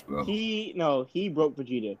like a bitch, bro. He broke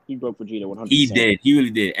Vegeta. He broke Vegeta 100%. He did. He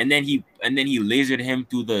really did. And then he lasered him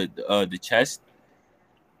through the chest.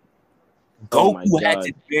 Goku had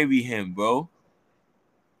to bury him, bro.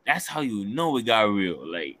 That's how you know it got real.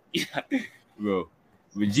 Like, bro,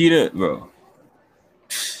 Vegeta, bro.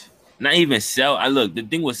 Not even Cell. The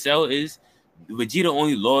thing with Cell is Vegeta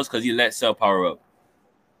only lost because he let Cell power up.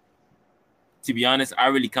 To be honest, I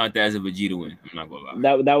really count that as a Vegeta win. I'm not gonna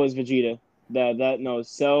lie. That was Vegeta.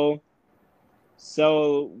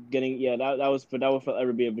 Cell getting that was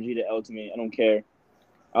forever be a Vegeta L to me. I don't care.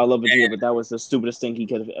 I love Vegeta, but that was the stupidest thing he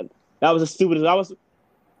could have. That was the stupidest.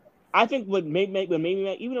 I think what made me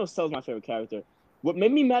mad, even though Cell's my favorite character, what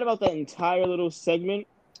made me mad about that entire little segment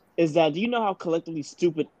is that, do you know how collectively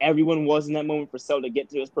stupid everyone was in that moment for Cell to get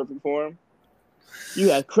to his perfect form? You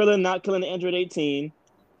had Krillin not killing the Android 18.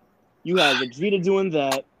 You had Vegeta doing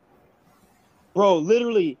that. Bro,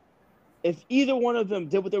 literally, if either one of them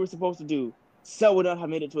did what they were supposed to do, Cell would not have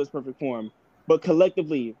made it to his perfect form. But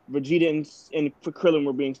collectively, Vegeta and Krillin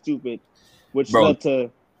were being stupid, which led to...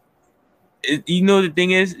 You know, the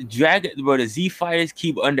thing is, the Z Fighters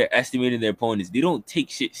keep underestimating their opponents. They don't take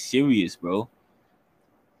shit serious, bro.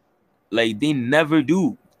 Like, they never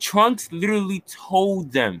do. Trunks literally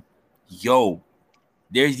told them, yo,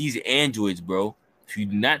 there's these androids, bro. If you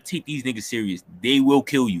do not take these niggas serious, they will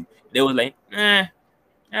kill you. They were like,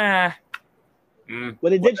 Well,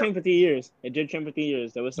 they did train for 3 years.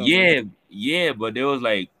 That was something. Yeah, but they was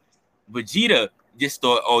like, Vegeta just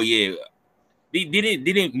thought, oh yeah, they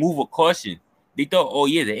didn't move with caution. They thought, oh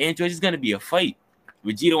yeah, the android is gonna be a fight.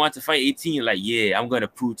 Vegeta wants to fight 18. Like, yeah, I'm gonna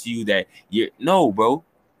prove to you that no, bro.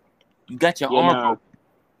 You got your arm.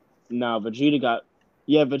 Nah, Vegeta got.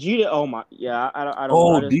 Yeah, Vegeta. Oh my. Yeah, I don't.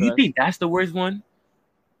 Oh, do you think that's the worst one?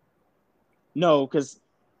 No, because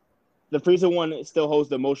the Frieza one still holds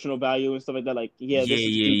the emotional value and stuff like that. Like, this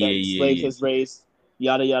is that slaved his race.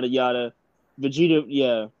 Yada yada yada. Vegeta.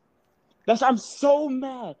 Yeah. I'm so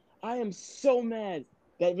mad. I am so mad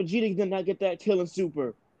that Vegeta did not get that kill in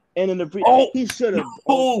Super. And in the he should have.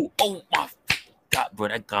 Oh my God, bro,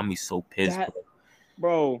 that got me so pissed,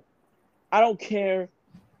 bro. I don't care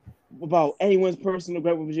about anyone's personal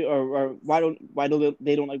gripe with Vegeta or why don't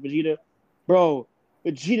they don't like Vegeta, bro.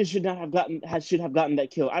 Vegeta should have gotten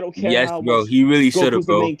that kill. I don't care. Yes, bro, he really should have,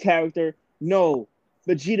 bro. The main character. No,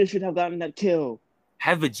 Vegeta should have gotten that kill.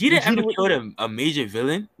 Have Vegeta ever killed a major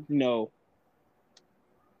villain? No.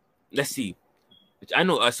 Let's see. I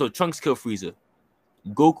know. So Trunks killed Frieza.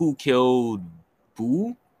 Goku killed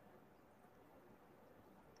Buu.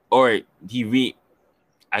 Or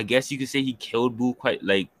I guess you could say he killed Buu quite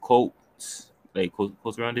quotes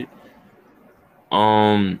around it.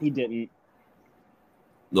 He didn't.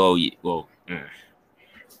 Oh yeah. Well.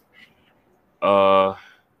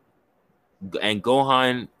 And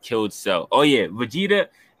Gohan killed Cell. Oh yeah, Vegeta.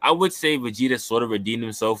 I would say Vegeta sort of redeemed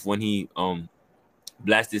himself when he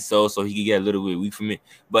blasted Cell, so he could get a little bit weak from it.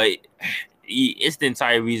 But It's the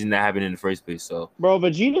entire reason that happened in the first place. So, Bro,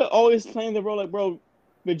 Vegeta always playing the role like, bro,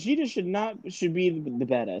 Vegeta should be the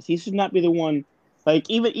badass. He should not be the one. Like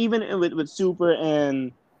even with Super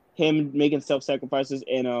and him making self sacrifices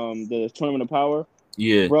in the Tournament of Power,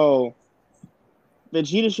 yeah. bro,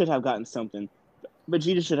 Vegeta should have gotten something.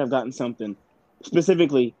 Vegeta should have gotten something.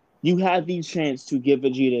 Specifically, you had the chance to give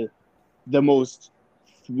Vegeta the most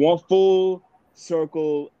full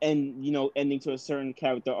circle and ending to a certain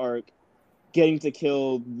character arc, getting to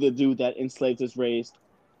kill the dude that enslaved his race,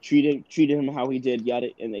 treated him how he did, yada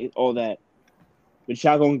and all that. But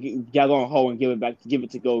y'all gonna hoe and give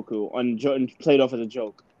it to Goku and played off as a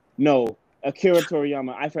joke. No, Akira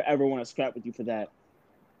Toriyama, I forever want to scrap with you for that.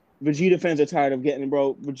 Vegeta fans are tired of getting,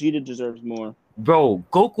 bro. Vegeta deserves more. Bro,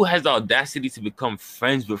 Goku has the audacity to become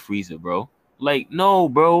friends with Frieza, bro. Like, no,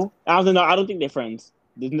 bro. I don't think they're friends.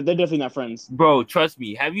 They're definitely not friends. Bro, trust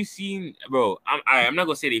me. Have you seen, bro? I'm not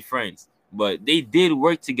gonna say they're friends, but they did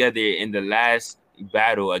work together in the last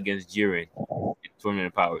battle against Jiren in Tournament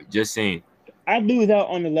of Power. Just saying. I do that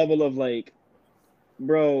on the level of like,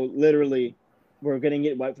 bro, literally, we're getting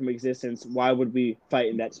it wiped from existence. Why would we fight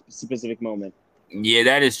in that specific moment? Yeah,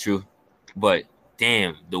 that is true. But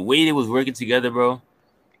damn, the way they was working together, bro,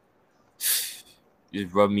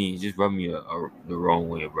 just rubbed me the wrong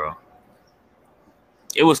way, bro.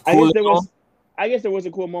 It was cool. I guess there was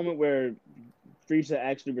a cool moment where Frieza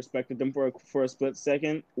actually respected them for a split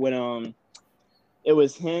second when it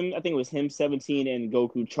was him. I think it was him, 17, and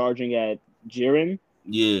Goku charging at Jiren.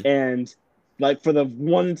 Yeah. And like for the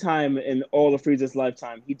one time in all of Frieza's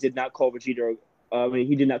lifetime, he did not call Vegeta.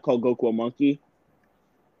 He did not call Goku a monkey.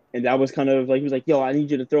 And that was kind of like he was like, "Yo, I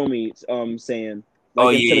need you to throw me," saying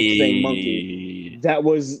like instead of saying monkey. That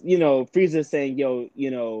was Frieza saying,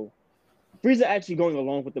 "Yo, Frieza actually going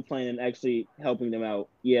along with the plan and actually helping them out."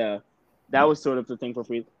 Yeah, that was sort of the thing for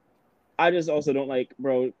Frieza. I just also don't like,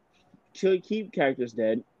 bro, to keep characters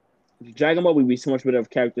dead. Dragon Ball would be so much better if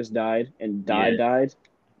characters died.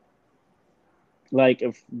 Like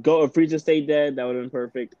if Frieza stayed dead, that would have been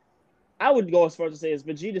perfect. I would go as far as to say if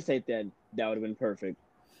Vegeta stayed dead, that would have been perfect.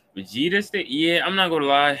 Vegeta stayed, yeah, I'm not gonna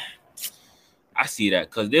lie. I see that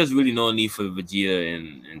because there's really no need for Vegeta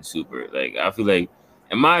and Super. Like I feel like,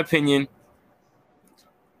 in my opinion,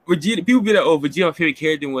 Vegeta, people be like, "Oh, Vegeta my favorite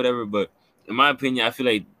character and whatever," but in my opinion, I feel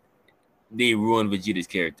like they ruined Vegeta's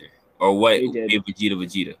character or what made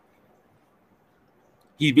Vegeta.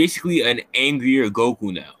 He's basically an angrier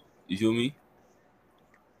Goku now. You feel me?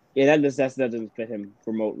 Yeah, that doesn't fit him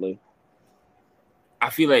remotely. I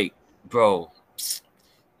feel like, bro,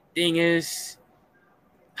 thing is,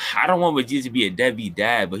 I don't want Vegeta to be a deadbeat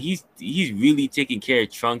dad, but he's really taking care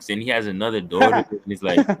of Trunks and he has another daughter. And it's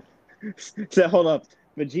like, so hold up,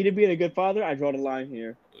 Vegeta being a good father, I draw the line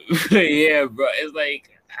here. Yeah, bro, it's like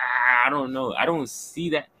I don't know, I don't see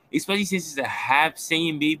that, especially since it's a half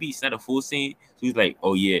Saiyan baby, it's not a full Saiyan. So he's like,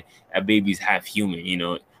 oh yeah, that baby's half human,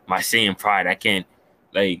 my Saiyan pride. I can't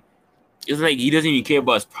like. It's like he doesn't even care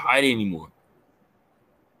about his pride anymore,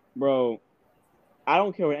 bro. I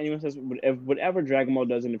don't care what anyone says. Whatever Dragon Ball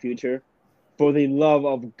does in the future, for the love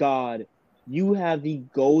of God, you have the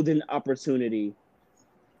golden opportunity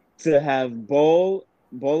to have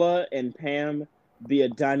Bola and Pam be a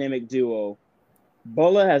dynamic duo.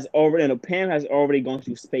 Pam has already gone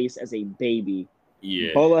through space as a baby.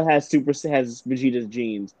 Yeah. Bola has Vegeta's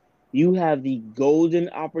genes. You have the golden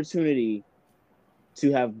opportunity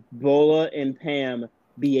to have Bola and Pam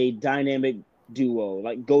be a dynamic duo,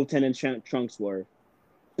 like Goten and Trunks were.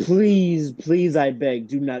 Please, I beg,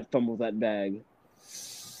 do not fumble that bag.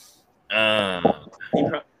 No,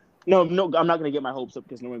 I'm not gonna get my hopes up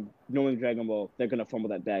because knowing Dragon Ball, they're gonna fumble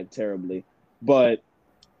that bag terribly. But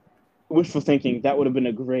wishful thinking, that would have been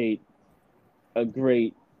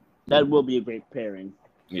that will be a great pairing.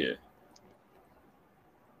 Yeah.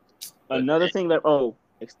 Another thing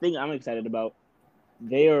I'm excited about,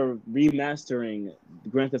 they are remastering the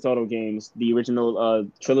Grand Theft Auto games, the original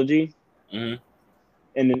trilogy,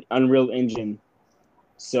 in an Unreal Engine.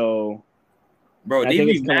 So, bro, they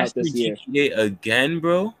remastered GTA again,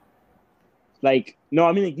 bro. Like, no,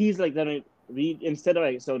 I mean like these like that instead of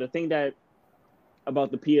like, so the thing that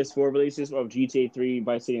about the PS4 releases of GTA 3,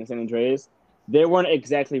 Vice City, and San Andreas, they weren't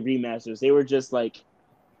exactly remasters. They were just like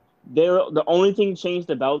the only thing changed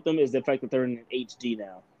about them is the fact that they're in an HD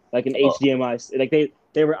now, like an HDMI. Like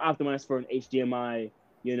they were optimized for an HDMI,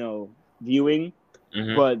 viewing.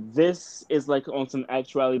 But this is like on some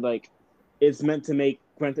actuality, like it's meant to make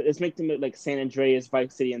like San Andreas,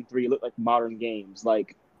 Vice City, and 3 look like modern games.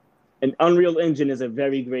 Like an Unreal Engine is a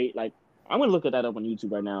very great, like, I'm gonna look at that up on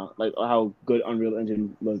YouTube right now, like how good Unreal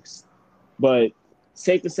Engine looks. But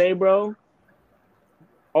safe to say, bro,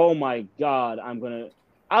 Oh my God, I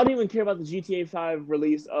don't even care about the GTA 5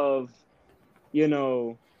 release of, you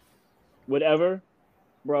know, whatever.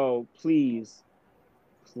 Bro, please,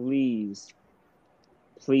 please,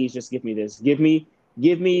 please just give me this. Give me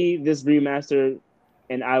this remaster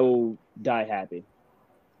and I will die happy.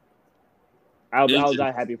 I'll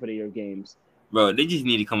die happy for your games. Bro, they just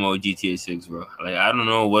need to come out with GTA 6, bro. Like, I don't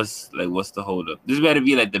know what's the hold up. This better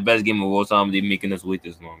be like the best game of all time. They making us wait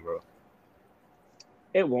this long, bro.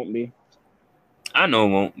 It won't be. I know it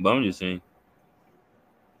won't, but I'm just saying.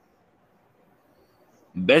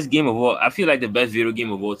 Best game of all. I feel like the best video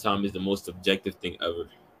game of all time is the most subjective thing ever.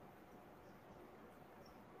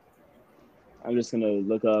 I'm just gonna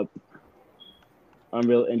look up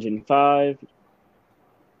Unreal Engine 5.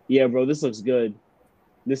 Yeah, bro, this looks good.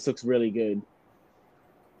 This looks really good.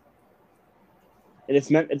 And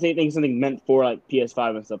it's meant. I think something meant for like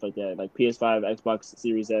PS5 and stuff like that, like PS5, Xbox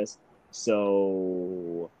Series S.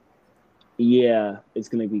 So yeah, it's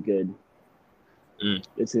gonna be good.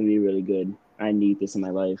 It's gonna be really good. I need this in my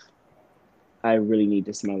life. I really need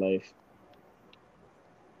this in my life.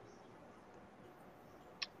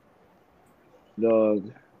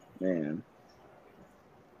 Dog, man.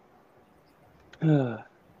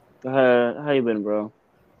 How you been, bro?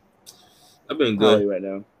 I've been How are good. you right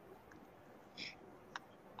now?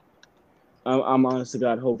 I'm honest to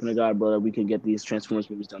God, hoping to God, bro, that we could get these Transformers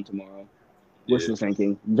movies done tomorrow. Yeah. Wishful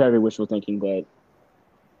thinking, very wishful thinking, but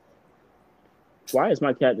why is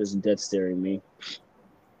my cat just dead staring me?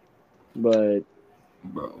 But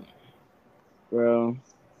bro,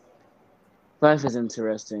 life is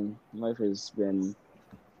interesting. Life has been.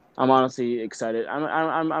 I'm honestly excited.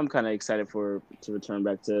 I'm kind of excited to return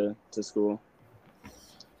back to school.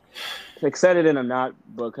 Excited and I'm not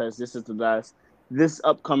because this is the last. This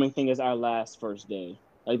upcoming thing is our last first day.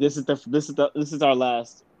 Like this is our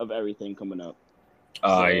last of everything coming up.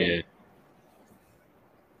 Yeah.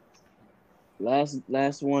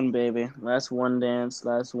 Last one, baby. Last one dance.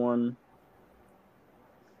 Last one.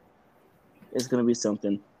 It's gonna be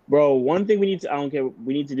something, bro. One thing we need to. I don't care.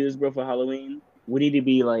 We need to do this, bro, for Halloween. We need to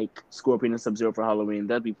be like Scorpion and Sub-Zero for Halloween.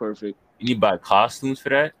 That'd be perfect. You need to buy costumes for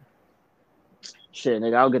that? Shit,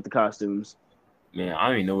 nigga, I'll get the costumes. Man, I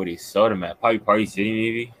don't even know where they sell them at. Probably Party City,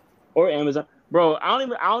 maybe. Or Amazon, bro. I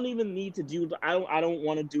don't even need to do. I don't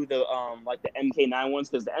want to do the like the MK9 ones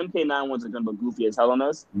because the MK9 ones are gonna look goofy as hell on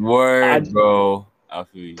us. Bro. I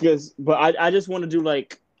feel you. But I just want to do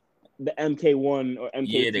like the MK1 or MK3.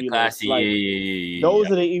 Yeah, the classic. Like, yeah.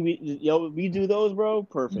 Those are the we do those, bro.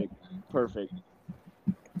 Perfect.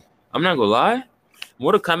 I'm not gonna lie.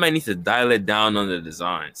 Mortal Kombat needs to dial it down on the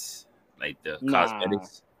designs, like the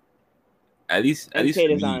cosmetics. At least MK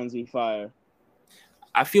designs be fire.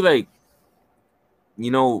 I feel like, I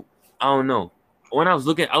don't know. When I was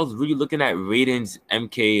really looking at Raiden's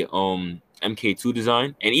MK2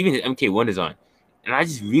 design and even his MK1 design, and I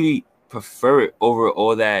just really prefer it over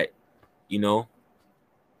all that, the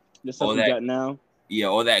stuff we got now. Yeah,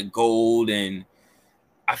 all that gold, and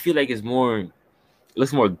I feel like it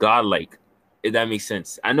looks more godlike. If that makes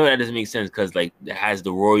sense. I know that doesn't make sense because like it has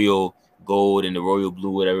the royal gold and the royal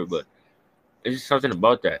blue, whatever, but it's just something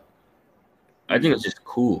about that. I think it's just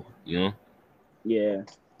cool, Yeah,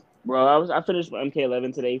 bro. I finished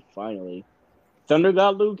MK11 today. Finally, Thunder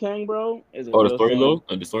God Liu Kang, bro. Is a the story mode.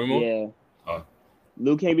 The story mode. Yeah. Oh.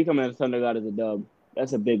 Liu Kang becoming a Thunder God is a dub.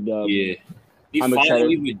 That's a big dub. Yeah. They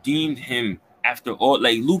finally redeemed him after all.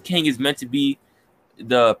 Like Liu Kang is meant to be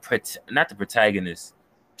not the protagonist.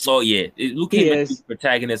 So yeah, Liu Kang is meant to be the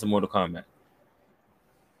protagonist of Mortal Kombat.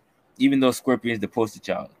 Even though Scorpion is the poster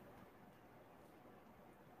child.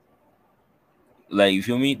 Like, you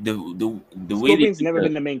feel me? The way Scorpion's never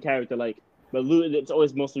been the main character, but it's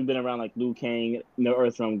always mostly been around like Liu Kang, the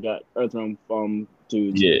Earthrealm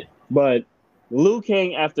dudes. Yeah. But Liu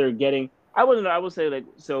Kang, after getting, I would say like,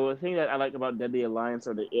 so the thing that I like about Deadly Alliance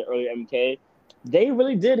or the early MK, they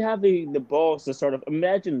really did have the balls to sort of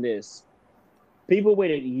imagine this. People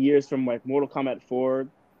waited years from like Mortal Kombat 4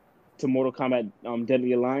 to Mortal Kombat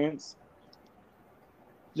Deadly Alliance.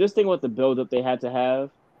 Just think about the build up they had to have.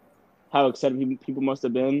 How excited people must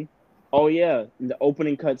have been. Oh, yeah. In the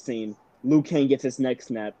opening cutscene, Liu Kang gets his neck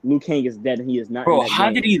snapped. Liu Kang is dead and he is not Bro, in that how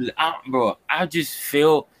game. did he... bro, I just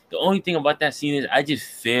feel... The only thing about that scene is I just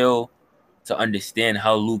fail to understand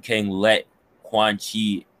how Liu Kang let Quan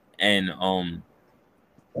Chi and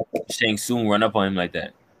Shang Tsung run up on him like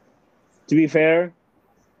that. To be fair,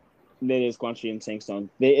 that is Quan Chi and Shang Tsung.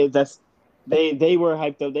 They were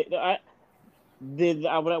hyped up.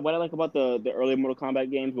 What I like about the early Mortal Kombat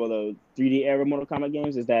games, well, the 3D era Mortal Kombat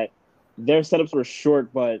games, is that their setups were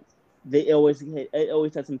short, but it always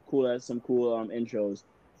had some cool intros.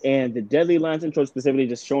 And the Deadly Alliance intro specifically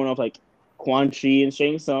just showing off like Quan Chi and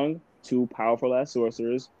Shang Tsung, two powerful ass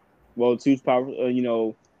sorcerers. Well, two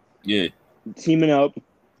powerful, Yeah. teaming up,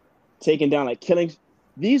 taking down, like killing.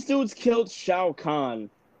 These dudes killed Shao Kahn,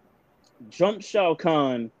 jumped Shao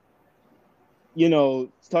Kahn,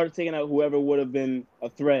 started taking out whoever would have been a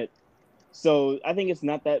threat. So I think it's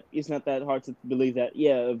not that hard to believe that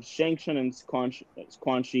if Shang Tsung and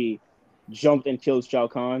Quan Chi jumped and killed Shao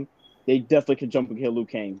Kahn, they definitely could jump and kill Liu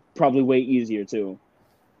Kang. Probably way easier too.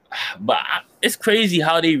 But it's crazy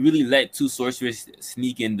how they really let two sorcerers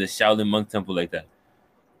sneak in the Shaolin monk temple like that.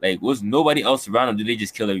 Like, was nobody else around them? Did they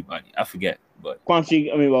just kill everybody? I forget. But Quan Chi,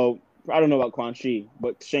 I mean, well, I don't know about Quan Chi,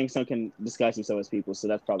 but Shang Tsung can disguise himself as people, so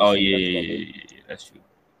that's probably oh something yeah, that's yeah, covered. yeah, yeah, yeah, that's true.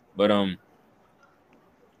 But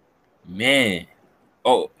man,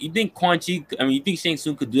 oh, you think Quan Chi? I mean, you think Shang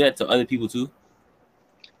Tsung could do that to other people too?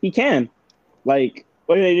 He can. Like,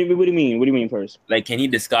 what do you mean? What do you mean first? Like, can he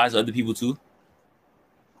disguise other people too?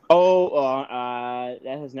 Oh,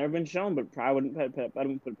 that has never been shown, but I wouldn't put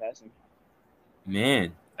it past him.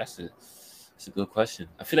 Man, that's a good question.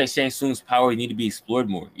 I feel like Shang Tsung's power need to be explored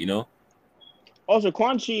more. Also,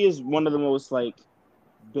 Quan Chi is one of the most like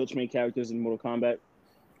bitch made characters in Mortal Kombat.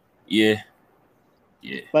 Yeah,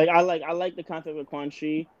 yeah. Like I like the concept of Quan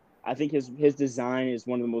Chi. I think his design is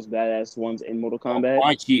one of the most badass ones in Mortal Kombat.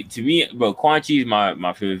 Quan Chi to me, bro. Quan Chi is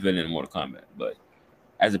my favorite villain in Mortal Kombat. But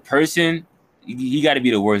as a person, he got to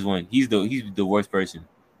be the worst one. He's the worst person.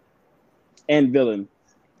 And villain.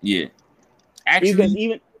 Yeah, Because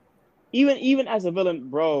actually, even as a villain,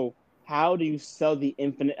 bro, how do you sell the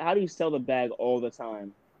infinite? How do you sell the bag all the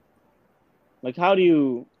time? Like, how do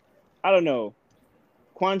you? I don't know.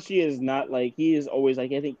 Quan Chi is not like he is always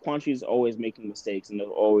like I think Quan Chi is always making mistakes and they're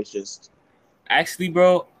always just.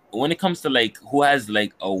 bro. When it comes to like who has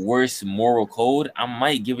like a worse moral code, I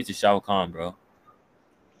might give it to Shao Kahn, bro.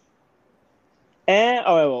 And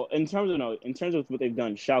well, in terms of what they've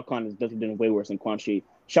done, Shao Kahn has definitely done way worse than Quan Chi.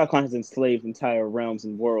 Shao Kahn has enslaved entire realms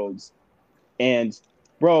and worlds, and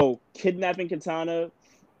bro, kidnapping Katana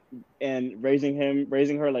and raising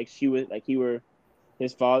her like he were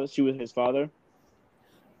his father. She was his father.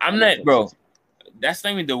 I'm not, bro. That's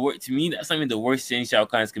not even the worst to me. That's not even the worst sin Shao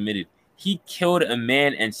Kahn has committed. He killed a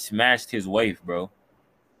man and smashed his wife, bro.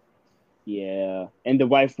 Yeah, and the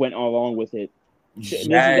wife went along with it. Yes,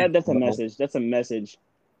 That's a bro. message. That's a message.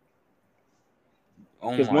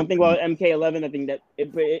 Oh Because my one thing god. about MK11, I think that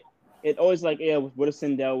it always like what if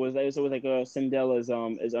Sindel was like it's always like Sindel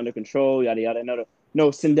is under control, yada yada. No,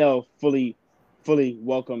 Sindel fully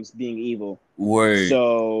welcomes being evil. Word.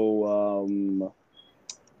 So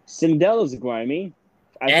Sindel is grimy.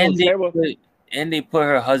 I feel And they terrible. put and they put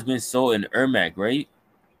her husband's soul in Ermac, right?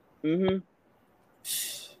 hmm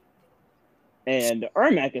And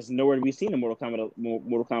Ermac is nowhere to be seen in Mortal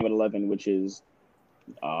Kombat 11, which is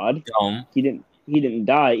odd. Dumb. He didn't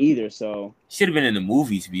die either, so Should have been in the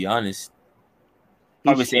movie, to be honest. he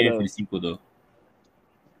Probably should saving it for have. the sequel though.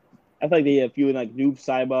 I feel like they have few like Noob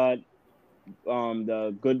Saibot,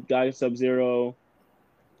 the good guy Sub Zero.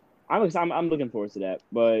 I'm looking forward to that.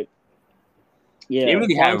 But They yeah,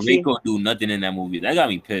 really Quan had Chi, Reiko do nothing in that movie. That got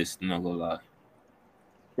me pissed. I'm not gonna lie.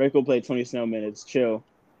 Reiko played 20 snow minutes. Chill.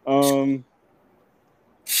 Um,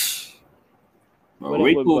 Bro, but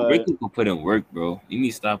Reiko could put in work, bro. You need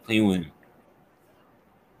to stop playing with him.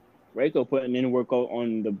 Reiko putting in work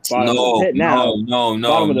on the bottom of the No, pit no, now. no,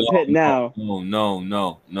 no, Bottom of the no, pit no, now. no,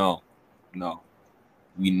 no, no, no,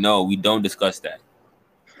 no. We don't discuss that.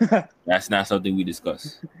 That's not something we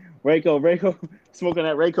discuss. Reiko, smoking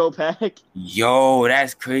that Reiko pack. Yo,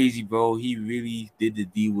 that's crazy, bro. He really did the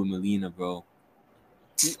deal with Melina, bro.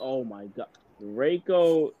 Oh my god,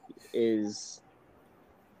 Reiko is.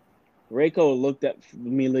 Reiko looked at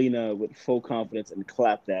Melina with full confidence and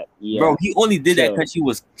clapped that. Bro, Yeah, he only did that chill.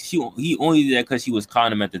 because he only did that because she was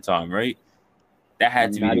conning him at the time, right? That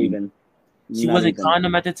had to be Not the reason. even. She Not wasn't even. conning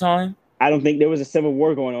him at the time. I don't think there was a civil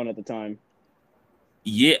war going on at the time.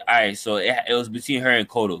 Yeah, all right. So it was between her and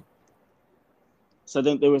Kodo. So I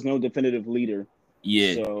think there was no definitive leader.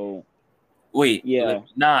 Yeah. So Wait, yeah.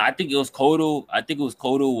 nah. I think it was Kodo. I think it was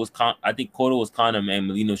Kodo was con. I think Kodo was conning him, and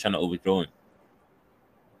Melina was trying to overthrow him.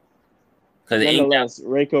 Cause it ain't that. Nevertheless,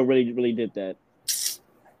 Reiko really did that.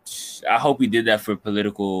 I hope he did that for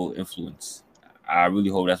political influence. I really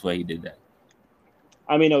hope that's why he did that.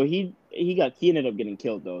 I mean, no, he ended up getting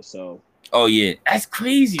killed though. So Oh yeah, that's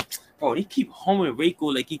crazy, bro. They keep homing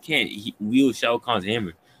Reiko like he can't wield Shao Kahn's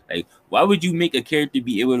hammer. Like, why would you make a character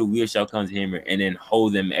be able to wield Shao Kahn's hammer and then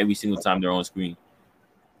hold them every single time they're on screen?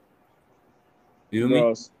 You know what I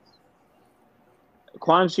mean? bro,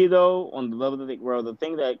 Quan Chi though on the level that the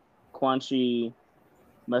thing that Quan Chi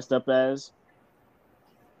messed up as,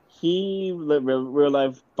 he real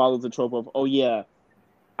life follows the trope of, oh yeah,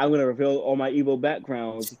 I'm gonna reveal all my evil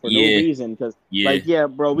backgrounds for no Yeah, reason because, yeah. like, yeah,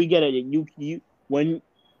 bro, we get it. You when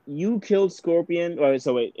you killed Scorpion, or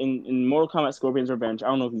so wait, in Mortal Kombat Scorpion's Revenge. I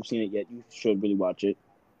don't know if you've seen it yet. You should really watch it.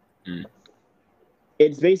 Mm.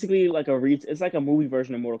 It's basically like it's like a movie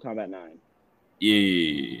version of Mortal Kombat 9.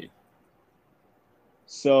 Yeah.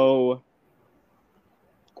 So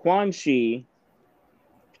Quan Chi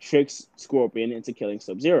tricks Scorpion into killing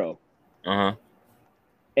Sub-Zero. Uh-huh.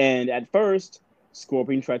 And at first,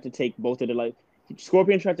 Scorpion tried to take both of the like.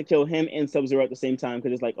 Scorpion tried to kill him and Sub-Zero at the same time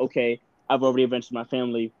because it's like, okay, I've already avenged my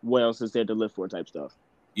family. What else is there to live for? Type stuff.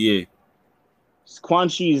 Yeah. Quan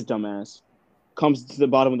Chi's dumbass comes to the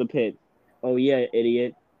bottom of the pit. Oh yeah,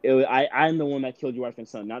 idiot! I'm the one that killed your wife and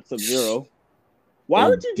son, not Sub-Zero. Why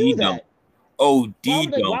would you do OD dumb. that? Why OD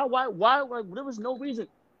would like dumb. why? There was no reason.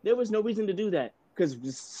 There was no reason to do that because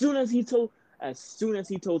as soon as he told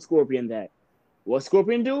Scorpion that, what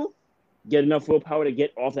Scorpion do? Get enough willpower to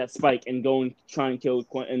get off that spike and go and try and kill,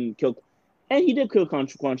 and he did kill Quan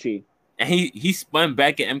Chi. And he spun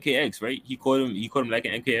back at MKX, right? He caught him back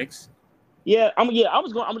at MKX. I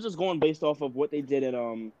was just going based off of what they did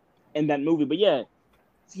in that movie. But yeah,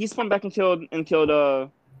 he spun back and killed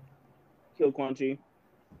Quan Chi.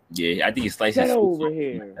 Yeah, I think he sliced Get his over like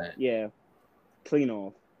here. that. Yeah. Clean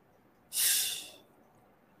off.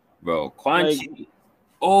 Bro, Quan Chi,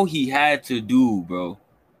 all he had to do, bro,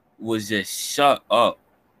 was just shut up.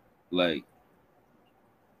 Like,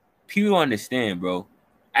 people don't understand, bro.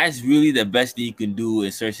 That's really the best thing you can do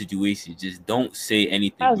in certain situations. Just don't say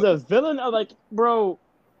anything, As bro. a villain, I'm like, bro,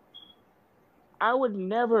 I would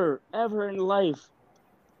never, ever in life,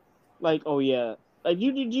 like, oh yeah, like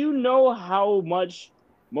did you know how much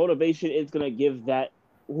motivation it's gonna give that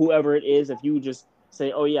whoever it is if you just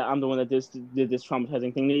say, oh yeah, I'm the one that did this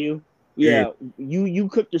traumatizing thing to you. Yeah, Yeah, you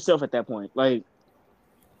cooked yourself at that point. Like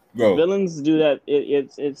bro. villains do that.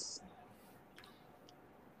 It's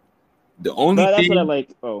The only but that's what I thing,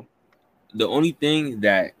 like. Oh, the only thing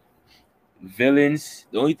that villains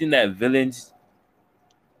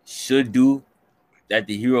should do that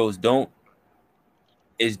the heroes don't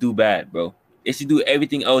is do bad, bro. They should do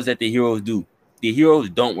everything else that the heroes do. The heroes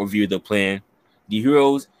don't review the plan. The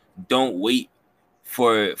heroes don't wait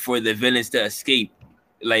for the villains to escape.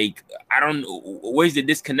 Like, I don't know, where's the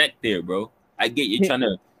disconnect there, bro? I get you're trying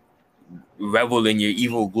to revel in your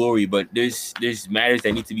evil glory, but there's matters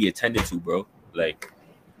that need to be attended to, bro. Like,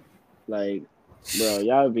 bro,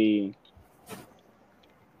 y'all be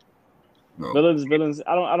bro, villains.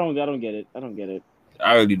 I don't get it. I don't get it.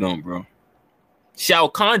 I really don't, bro. Shao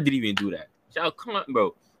Kahn didn't even do that. Shao Kahn,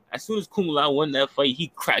 bro. As soon as Kung Lao won that fight,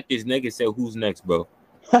 he cracked his neck and said, "Who's next, bro?"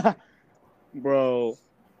 Bro,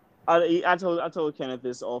 I told Kenneth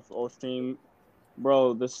this off stream.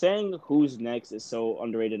 Bro, the saying "Who's next" is so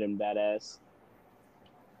underrated and badass.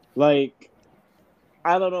 Like,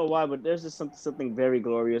 I don't know why, but there's just something very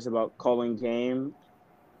glorious about calling game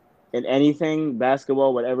in anything,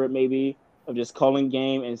 basketball, whatever it may be, of just calling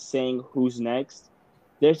game and saying "Who's next."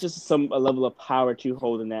 There's just a level of power to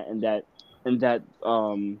hold in that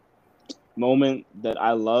moment that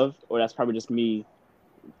I love, or that's probably just me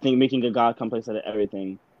making a god complex out of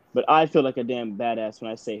everything. But I feel like a damn badass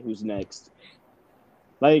when I say "Who's next."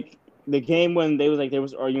 Like the game when they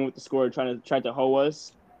was arguing with the score, tried to hoe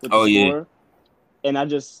us with the Oh yeah. score, and I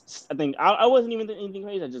think I wasn't even anything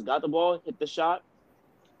crazy. I just got the ball, hit the shot.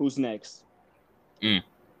 Who's next? Mm.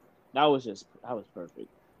 That was perfect.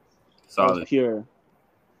 Solid. That was pure.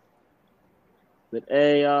 But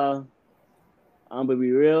hey, I'm gonna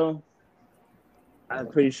be real. I'm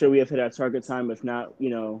pretty sure we have hit our target time. If not,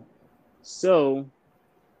 So,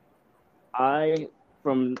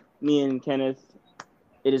 from me and Kenneth,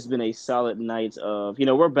 it has been a solid night of,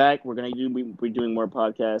 we're back. We're gonna be doing more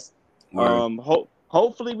podcasts. Word.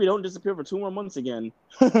 Hopefully we don't disappear for 2 more months again.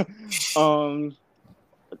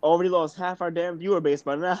 Already lost half our damn viewer base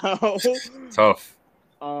by now. Tough.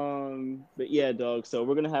 But yeah, dog. So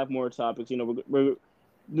we're gonna have more topics.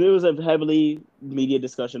 There was a heavily media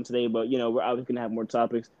discussion today, but we're obviously gonna have more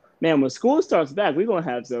topics. Man, when school starts back, we're gonna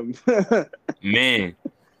have some. Man.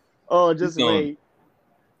 Oh, just wait.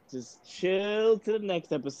 Just chill to the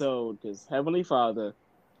next episode, because Heavenly Father,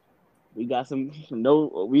 we got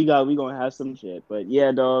we gonna have some shit. But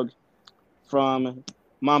yeah, dog. From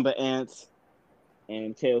Mamba Ants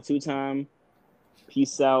and KO2 Time.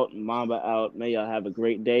 Peace out, Mamba out. May y'all have a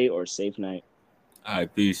great day or safe night. All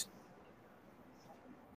right, peace.